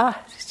say,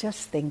 it's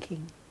just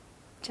thinking,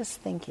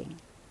 just thinking.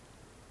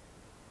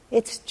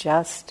 It's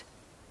just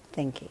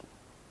thinking.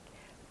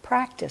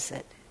 Practice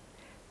it.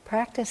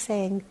 Practice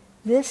saying,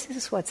 this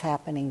is what's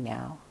happening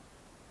now.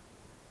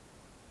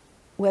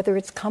 Whether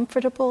it's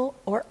comfortable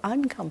or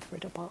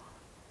uncomfortable.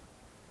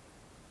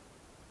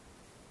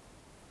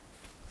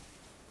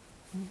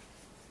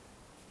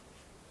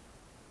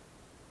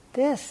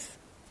 This,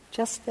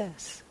 just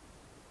this.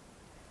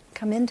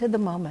 Come into the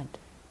moment.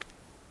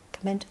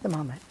 Come into the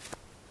moment.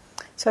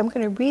 So I'm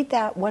going to read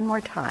that one more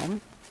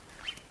time.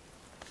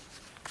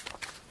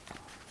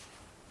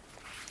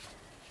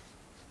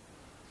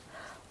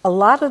 A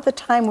lot of the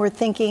time we're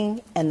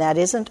thinking, and that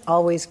isn't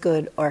always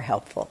good or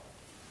helpful.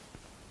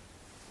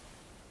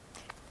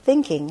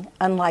 Thinking,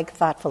 unlike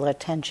thoughtful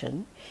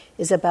attention,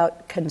 is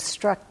about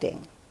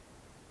constructing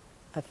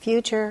a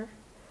future,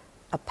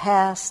 a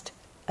past,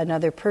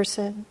 another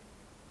person,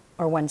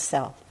 or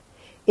oneself.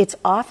 It's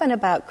often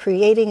about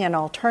creating an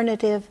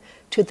alternative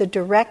to the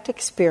direct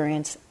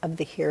experience of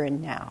the here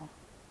and now.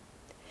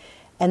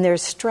 And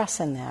there's stress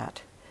in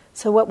that.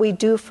 So what we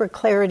do for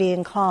clarity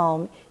and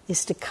calm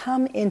is to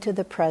come into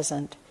the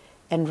present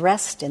and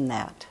rest in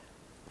that.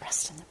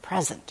 Rest in the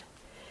present.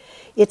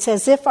 It's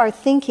as if our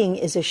thinking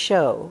is a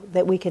show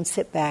that we can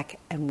sit back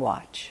and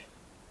watch.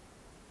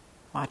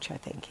 Watch our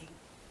thinking.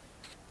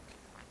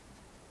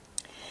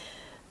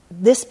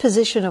 This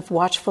position of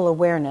watchful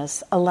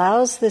awareness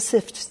allows the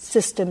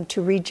system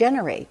to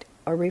regenerate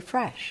or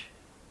refresh.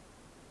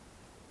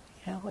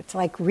 It's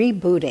like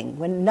rebooting.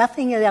 When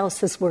nothing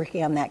else is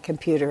working on that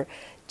computer,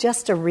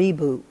 just a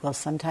reboot will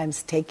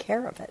sometimes take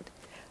care of it.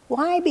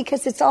 Why?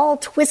 Because it's all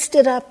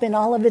twisted up in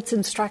all of its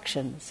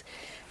instructions,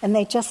 and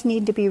they just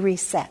need to be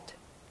reset.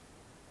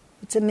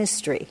 It's a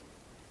mystery.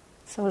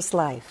 So is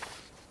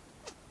life.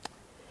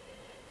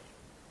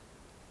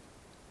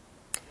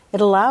 It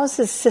allows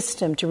the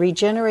system to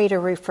regenerate or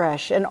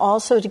refresh and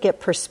also to get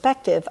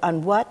perspective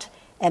on what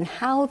and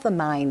how the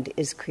mind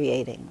is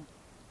creating.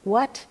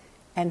 What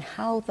and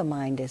how the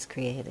mind is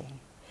creating.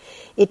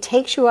 It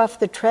takes you off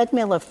the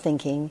treadmill of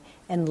thinking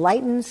and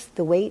lightens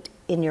the weight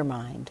in your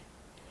mind.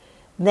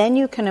 Then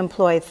you can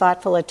employ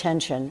thoughtful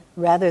attention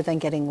rather than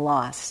getting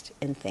lost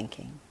in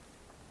thinking.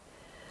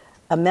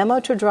 A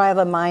memo to drive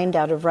a mind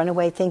out of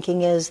runaway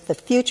thinking is, the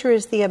future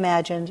is the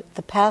imagined,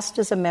 the past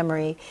is a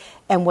memory,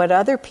 and what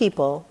other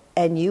people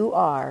and you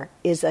are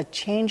is a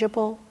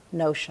changeable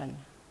notion.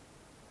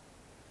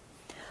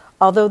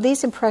 Although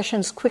these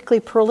impressions quickly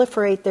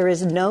proliferate, there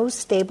is no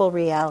stable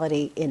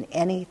reality in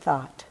any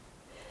thought,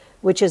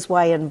 which is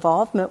why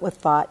involvement with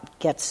thought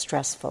gets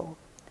stressful.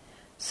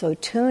 So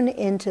tune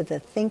into the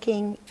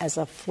thinking as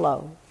a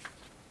flow.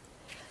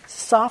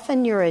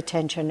 Soften your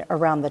attention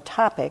around the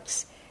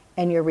topics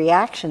and your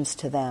reactions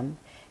to them,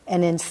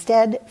 and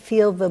instead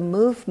feel the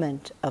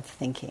movement of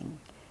thinking.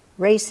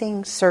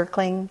 Racing,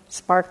 circling,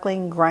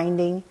 sparkling,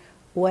 grinding,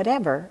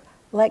 whatever.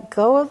 Let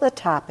go of the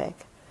topic.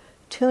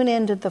 Tune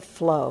into the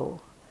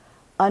flow.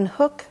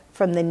 Unhook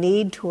from the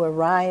need to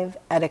arrive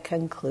at a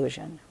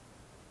conclusion.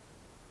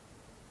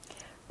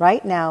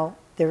 Right now,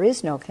 there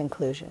is no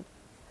conclusion.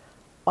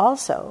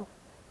 Also,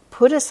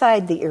 put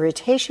aside the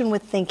irritation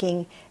with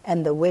thinking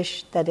and the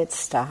wish that it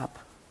stop.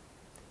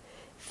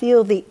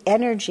 Feel the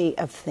energy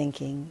of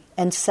thinking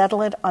and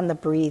settle it on the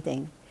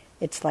breathing.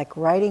 It's like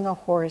riding a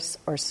horse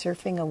or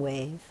surfing a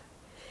wave.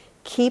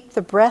 Keep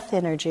the breath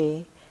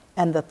energy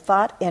and the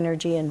thought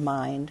energy in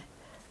mind,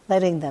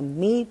 letting them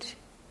meet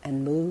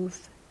and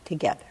move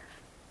together.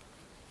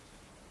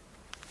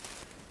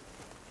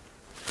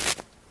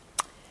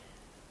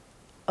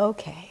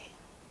 Okay.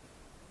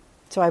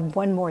 So I have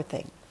one more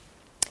thing.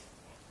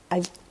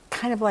 I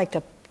kind of like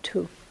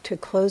to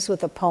close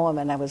with a poem,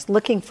 and I was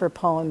looking for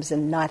poems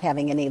and not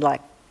having any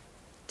luck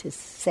to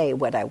say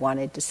what I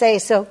wanted to say.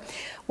 So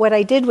what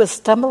I did was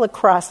stumble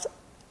across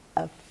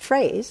a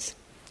phrase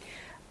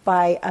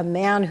by a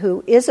man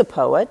who is a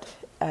poet.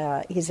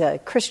 He's a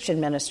Christian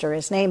minister.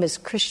 His name is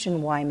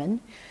Christian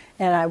Wyman,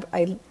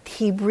 and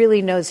he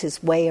really knows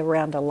his way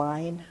around a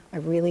line. I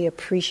really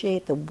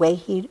appreciate the way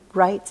he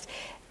writes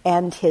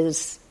and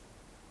his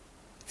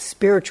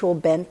spiritual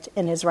bent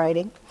in his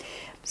writing.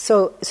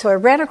 So I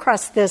ran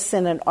across this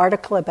in an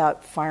article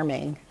about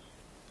farming.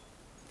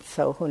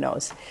 So who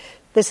knows?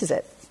 This is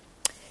it.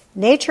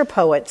 Nature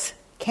poets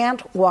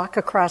can't walk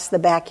across the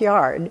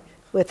backyard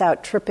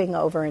without tripping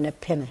over an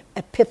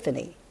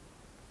epiphany.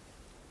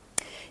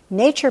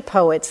 Nature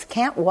poets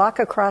can't walk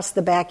across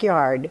the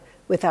backyard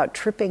without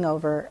tripping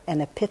over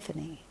an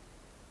epiphany.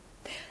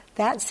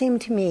 That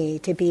seemed to me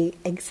to be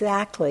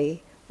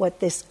exactly what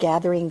this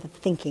gathering the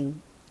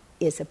thinking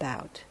is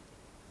about.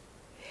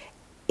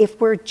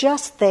 If we're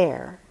just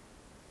there,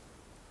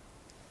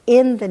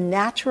 in the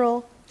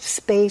natural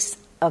space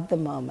of the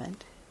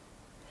moment,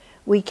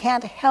 we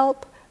can't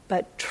help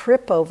but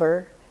trip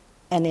over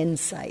an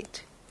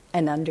insight,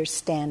 an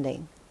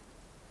understanding,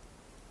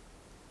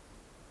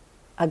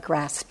 a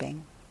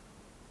grasping,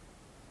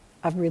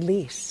 a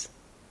release.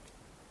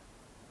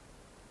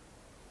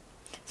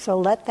 So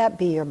let that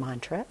be your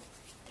mantra.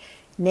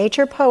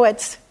 Nature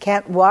poets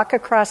can't walk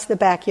across the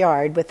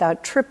backyard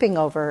without tripping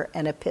over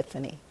an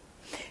epiphany.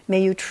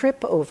 May you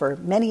trip over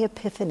many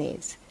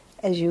epiphanies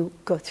as you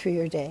go through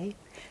your day.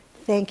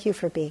 Thank you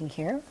for being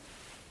here.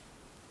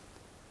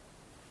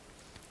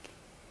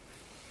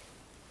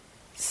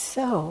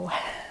 So,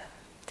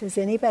 does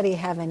anybody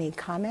have any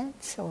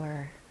comments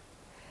or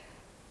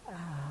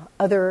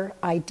other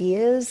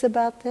ideas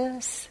about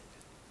this?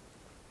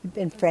 You've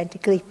been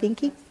frantically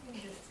thinking? The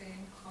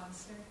same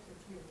concert that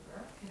you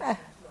were in St.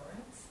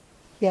 Lawrence.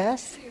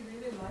 Yes? I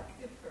really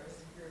liked the first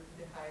group,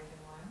 the Haydn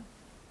one,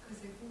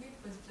 because I think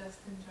it was just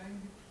enjoying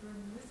the pure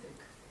music.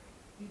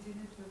 You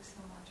didn't look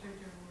so much at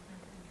your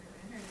movement and your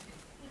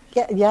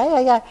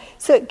energy. Yeah.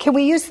 So can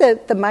we use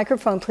the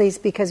microphone, please,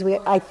 because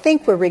I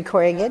think we're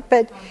recording it.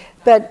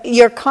 But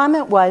your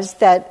comment was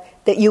that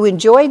you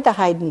enjoyed the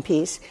Haydn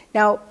piece.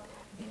 Now,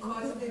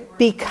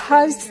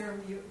 because their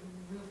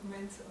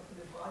movements of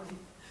the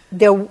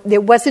body.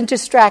 There wasn't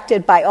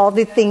distracted by all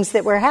the things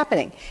that were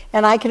happening.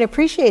 And I can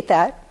appreciate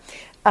that.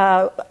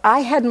 I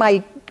had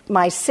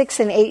my 6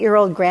 and 8 year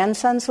old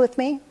grandsons with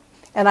me,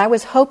 and I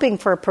was hoping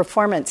for a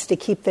performance to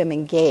keep them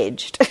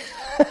engaged.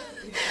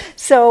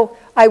 So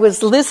I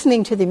was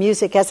listening to the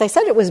music. As I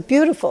said, it was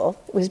beautiful.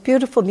 It was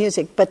beautiful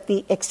music, but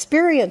the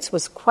experience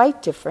was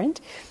quite different.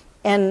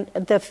 And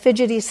the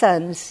fidgety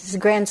sons, his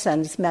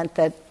grandsons, meant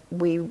that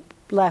we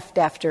left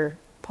after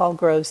Paul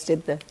Groves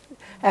did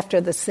after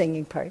the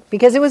singing part,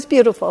 because it was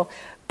beautiful,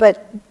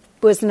 but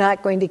was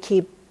not going to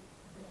keep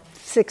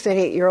 6 and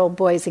 8 year old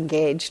boys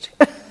engaged.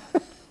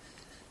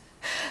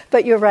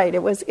 But you're right,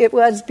 it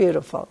was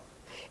beautiful.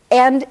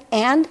 And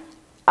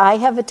I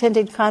have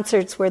attended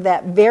concerts where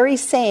that very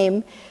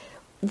same,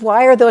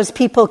 why are those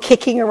people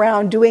kicking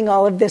around doing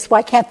all of this?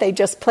 Why can't they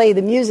just play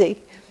the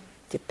music?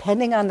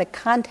 Depending on the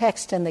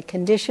context and the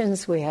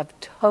conditions, we have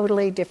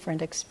totally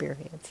different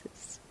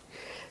experiences.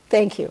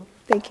 Thank you.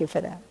 Thank you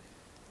for that.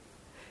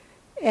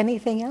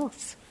 Anything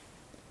else?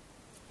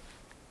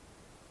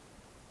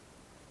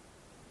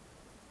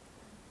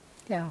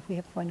 Yeah, we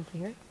have one over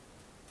here.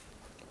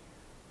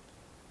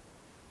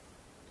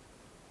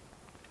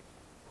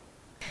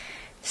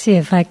 See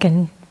if I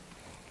can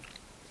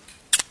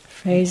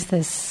phrase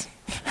this.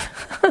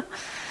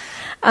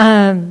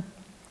 I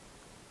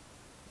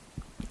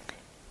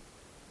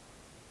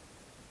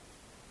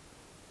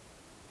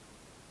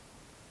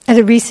had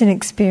a recent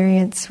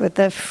experience with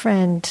a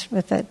friend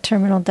with a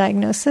terminal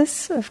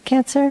diagnosis of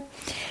cancer,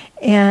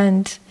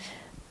 and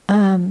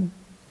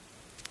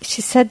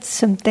she said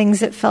some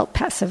things that felt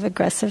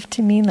passive-aggressive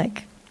to me,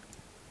 like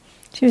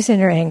she was in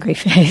her angry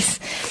phase.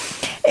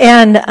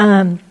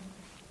 And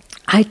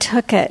I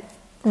took it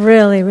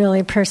really,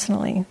 really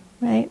personally,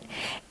 right?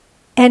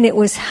 And it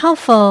was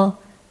helpful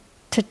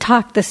to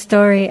talk the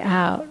story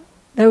out.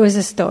 There was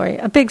a story,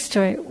 a big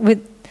story,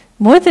 with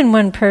more than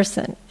one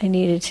person I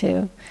needed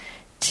to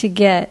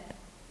get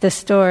the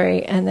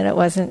story, and that it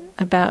wasn't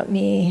about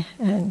me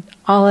and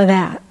all of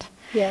that.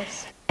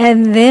 Yes.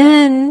 And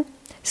then,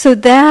 so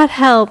that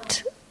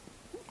helped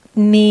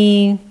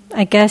me,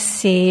 I guess,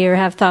 see or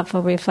have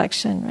thoughtful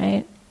reflection,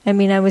 right? I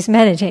mean, I was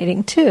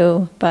meditating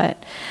too,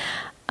 but,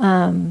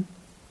 and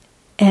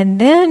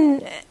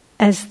then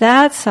as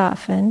that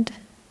softened,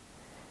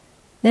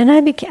 then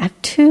I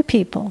have 2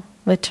 people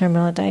with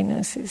terminal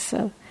diagnoses.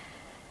 So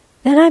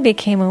then I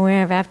became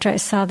aware of, after I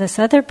saw this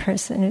other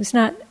person who's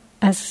not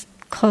as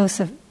close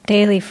a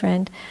daily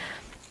friend,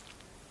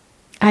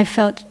 I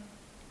felt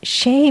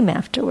shame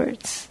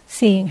afterwards,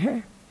 seeing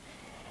her.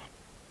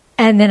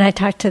 And then I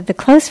talked to the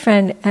close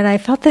friend, and I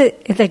felt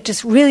that like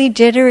just really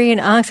jittery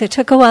and anxious. It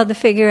took a while to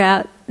figure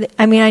out.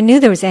 I mean, I knew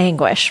there was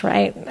anguish,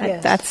 right?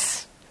 Yes.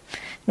 That's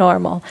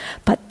normal.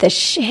 But the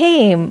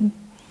shame.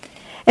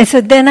 And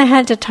so then I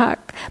had to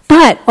talk.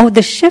 But,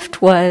 the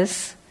shift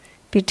was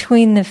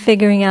between the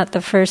figuring out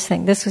the first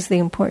thing. This was the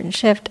important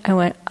shift. I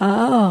went,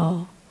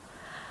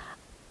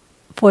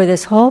 for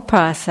this whole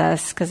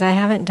process, because I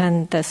haven't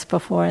done this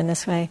before in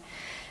this way,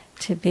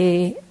 to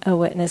be a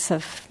witness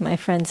of my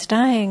friends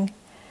dying,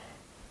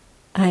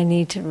 I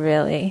need to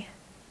really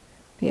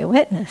be a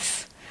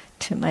witness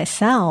to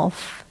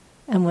myself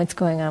and what's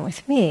going on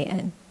with me,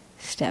 and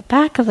step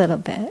back a little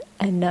bit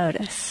and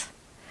notice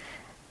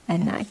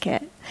and not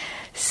get.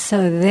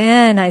 So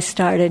then I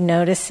started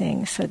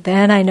noticing. So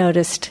then I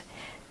noticed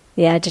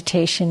the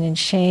agitation and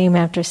shame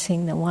after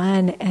seeing the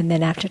one, and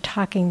then after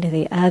talking to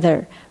the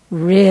other,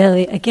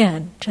 really,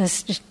 again,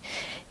 just,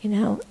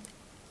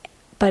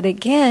 but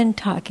again,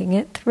 talking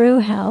it through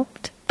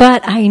helped.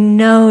 But I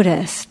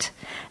noticed.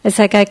 It's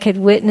like I could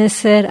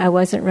witness it. I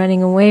wasn't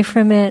running away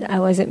from it. I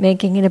wasn't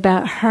making it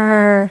about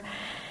her.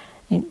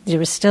 There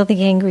was still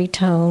the angry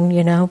tone,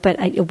 but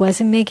it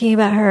wasn't making it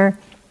about her.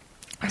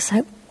 I was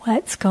like,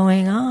 what's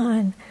going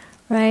on?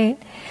 Right?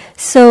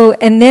 So,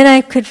 and then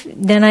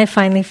I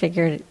finally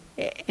figured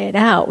it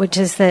out, which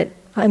is that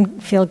I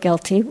feel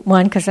guilty,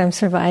 one, because I'm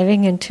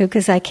surviving, and two,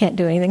 because I can't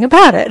do anything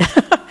about it.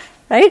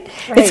 Right?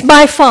 It's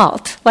my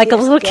fault. Like a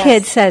little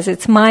kid says,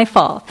 it's my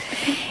fault.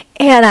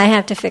 And I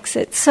have to fix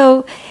it.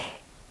 So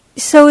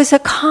it's a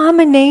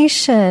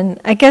combination,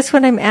 I guess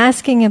what I'm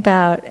asking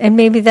about, and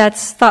maybe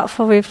that's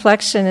thoughtful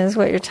reflection is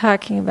what you're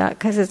talking about,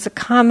 because it's a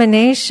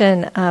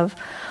combination of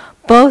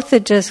both the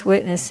just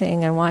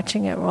witnessing and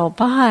watching it roll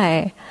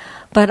by,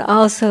 but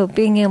also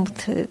being able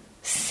to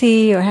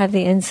see or have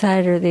the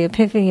insight or the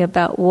epiphany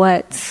about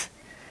what's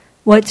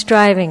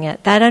driving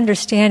it. That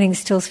understanding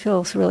still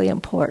feels really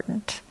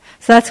important.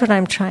 So that's what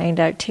I'm trying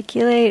to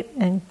articulate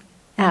and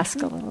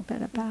ask a little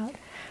bit about.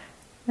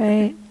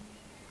 Right?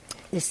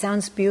 This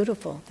sounds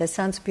beautiful.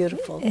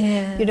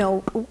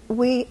 Yeah.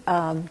 We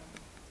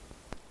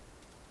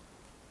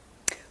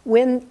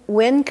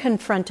when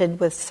confronted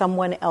with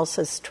someone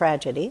else's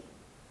tragedy,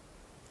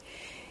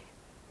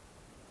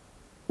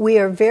 we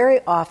are very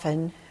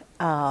often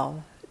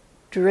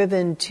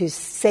driven to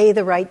say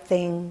the right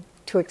thing,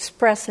 to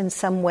express in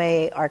some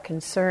way our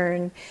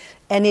concern,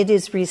 and it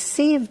is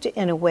received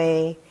in a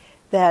way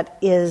that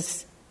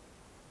is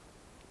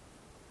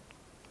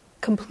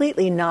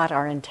completely not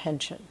our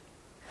intention.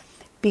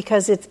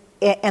 Because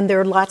and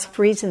there are lots of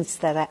reasons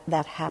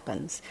that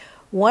happens.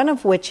 One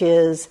of which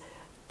is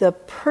the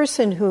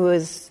person who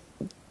is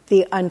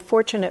the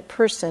unfortunate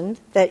person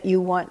that you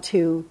want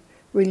to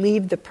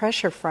relieve the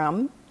pressure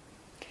from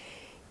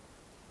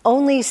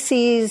only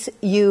sees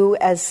you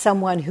as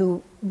someone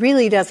who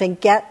really doesn't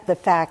get the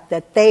fact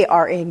that they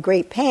are in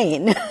great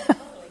pain.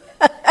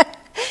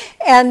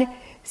 And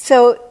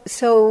so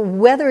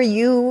whether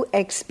you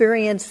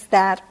experience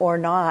that or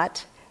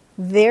not,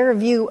 their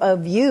view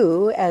of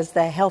you as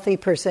the healthy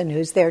person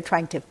who's there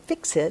trying to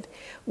fix it,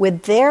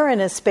 with they're in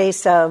a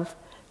space of,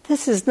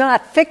 this is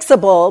not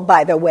fixable,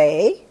 by the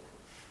way,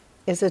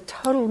 is a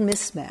total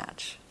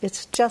mismatch.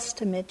 It's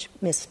just a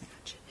mismatch.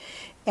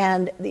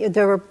 And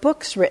there are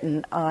books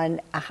written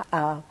on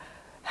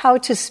how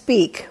to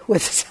speak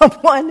with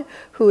someone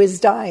who is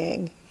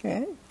dying,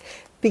 right?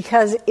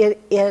 Because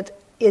it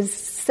is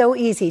so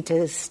easy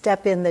to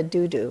step in the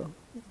doo-doo.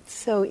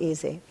 So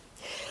easy.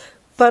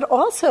 But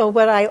also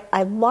what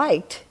I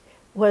liked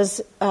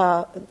was,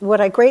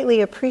 what I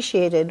greatly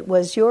appreciated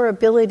was your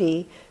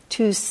ability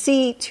to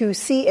see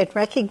and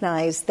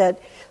recognize that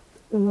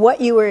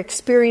what you were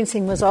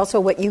experiencing was also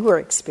what you were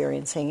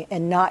experiencing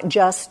and not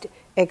just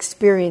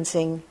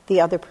experiencing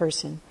the other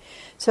person.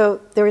 So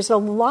there's a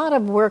lot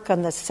of work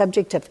on the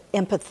subject of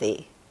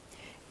empathy.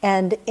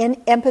 And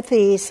in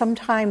empathy,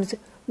 sometimes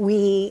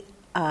we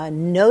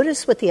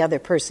notice what the other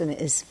person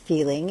is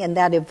feeling, and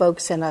that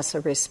evokes in us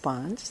a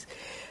response.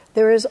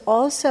 There is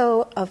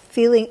also a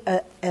feeling,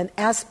 an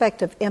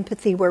aspect of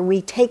empathy where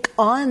we take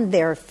on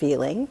their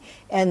feeling,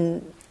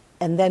 and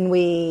then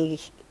we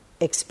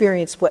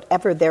experience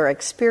whatever they're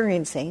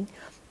experiencing.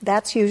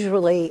 That's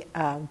usually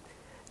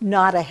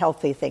not a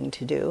healthy thing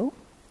to do.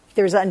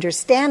 There's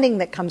understanding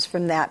that comes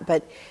from that,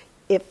 but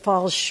it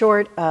falls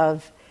short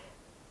of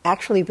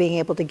actually being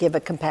able to give a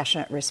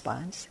compassionate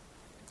response.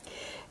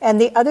 And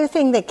the other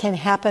thing that can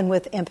happen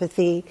with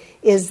empathy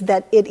is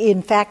that it,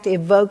 in fact,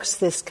 evokes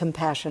this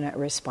compassionate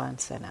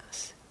response in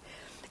us.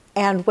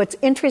 And what's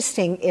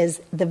interesting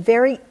is the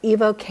very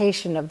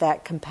evocation of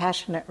that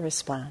compassionate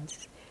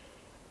response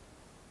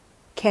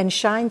can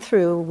shine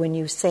through when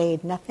you say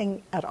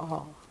nothing at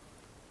all.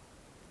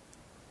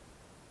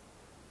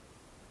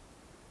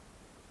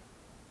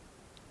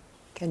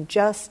 Can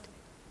just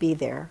be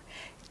there.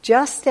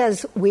 Just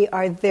as we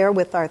are there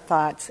with our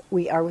thoughts,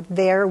 we are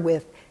there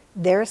with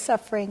their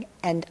suffering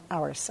and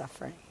our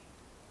suffering.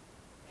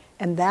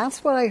 And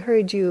that's what I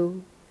heard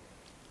you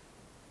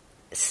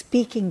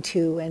speaking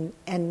to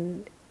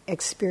and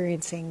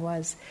experiencing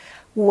was,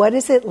 what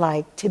is it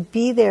like to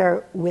be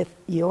there with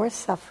your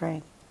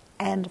suffering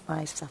and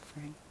my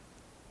suffering?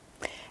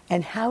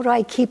 And how do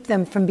I keep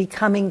them from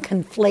becoming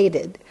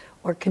conflated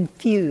or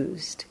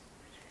confused?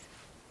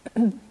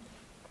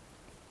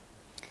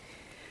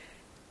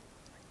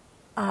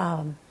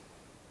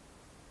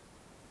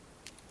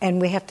 And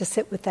we have to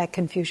sit with that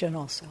confusion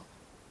also.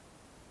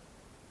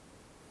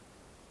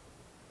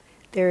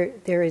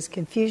 There is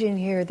confusion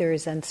here, there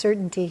is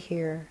uncertainty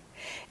here.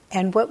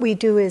 And what we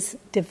do is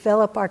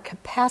develop our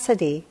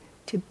capacity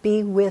to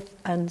be with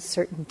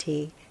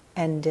uncertainty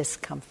and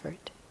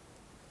discomfort.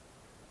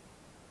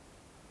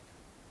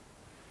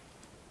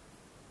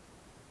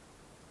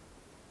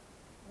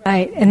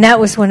 Right, and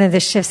that was one of the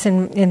shifts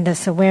in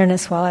this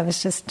awareness while I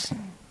was just,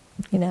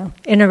 in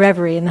a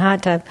reverie in the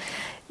hot tub.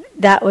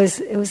 It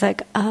was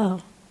like,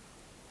 oh,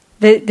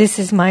 this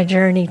is my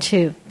journey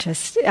too.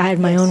 Just, I had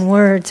my own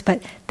words,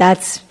 but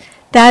that's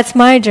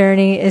my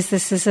journey,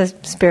 this is a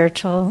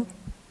spiritual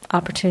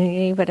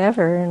opportunity,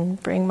 whatever,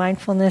 and bring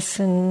mindfulness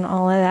and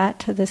all of that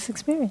to this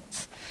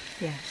experience.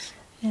 Yes.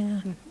 Yeah.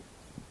 Mm-hmm.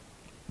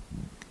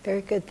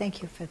 Very good.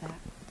 Thank you for that.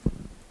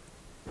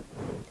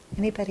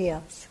 Anybody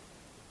else?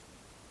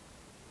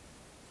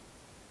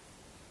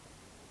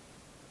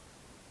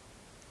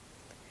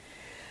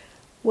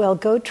 Well,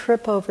 go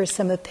trip over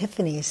some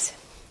epiphanies.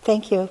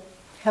 Thank you.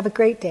 Have a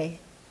great day.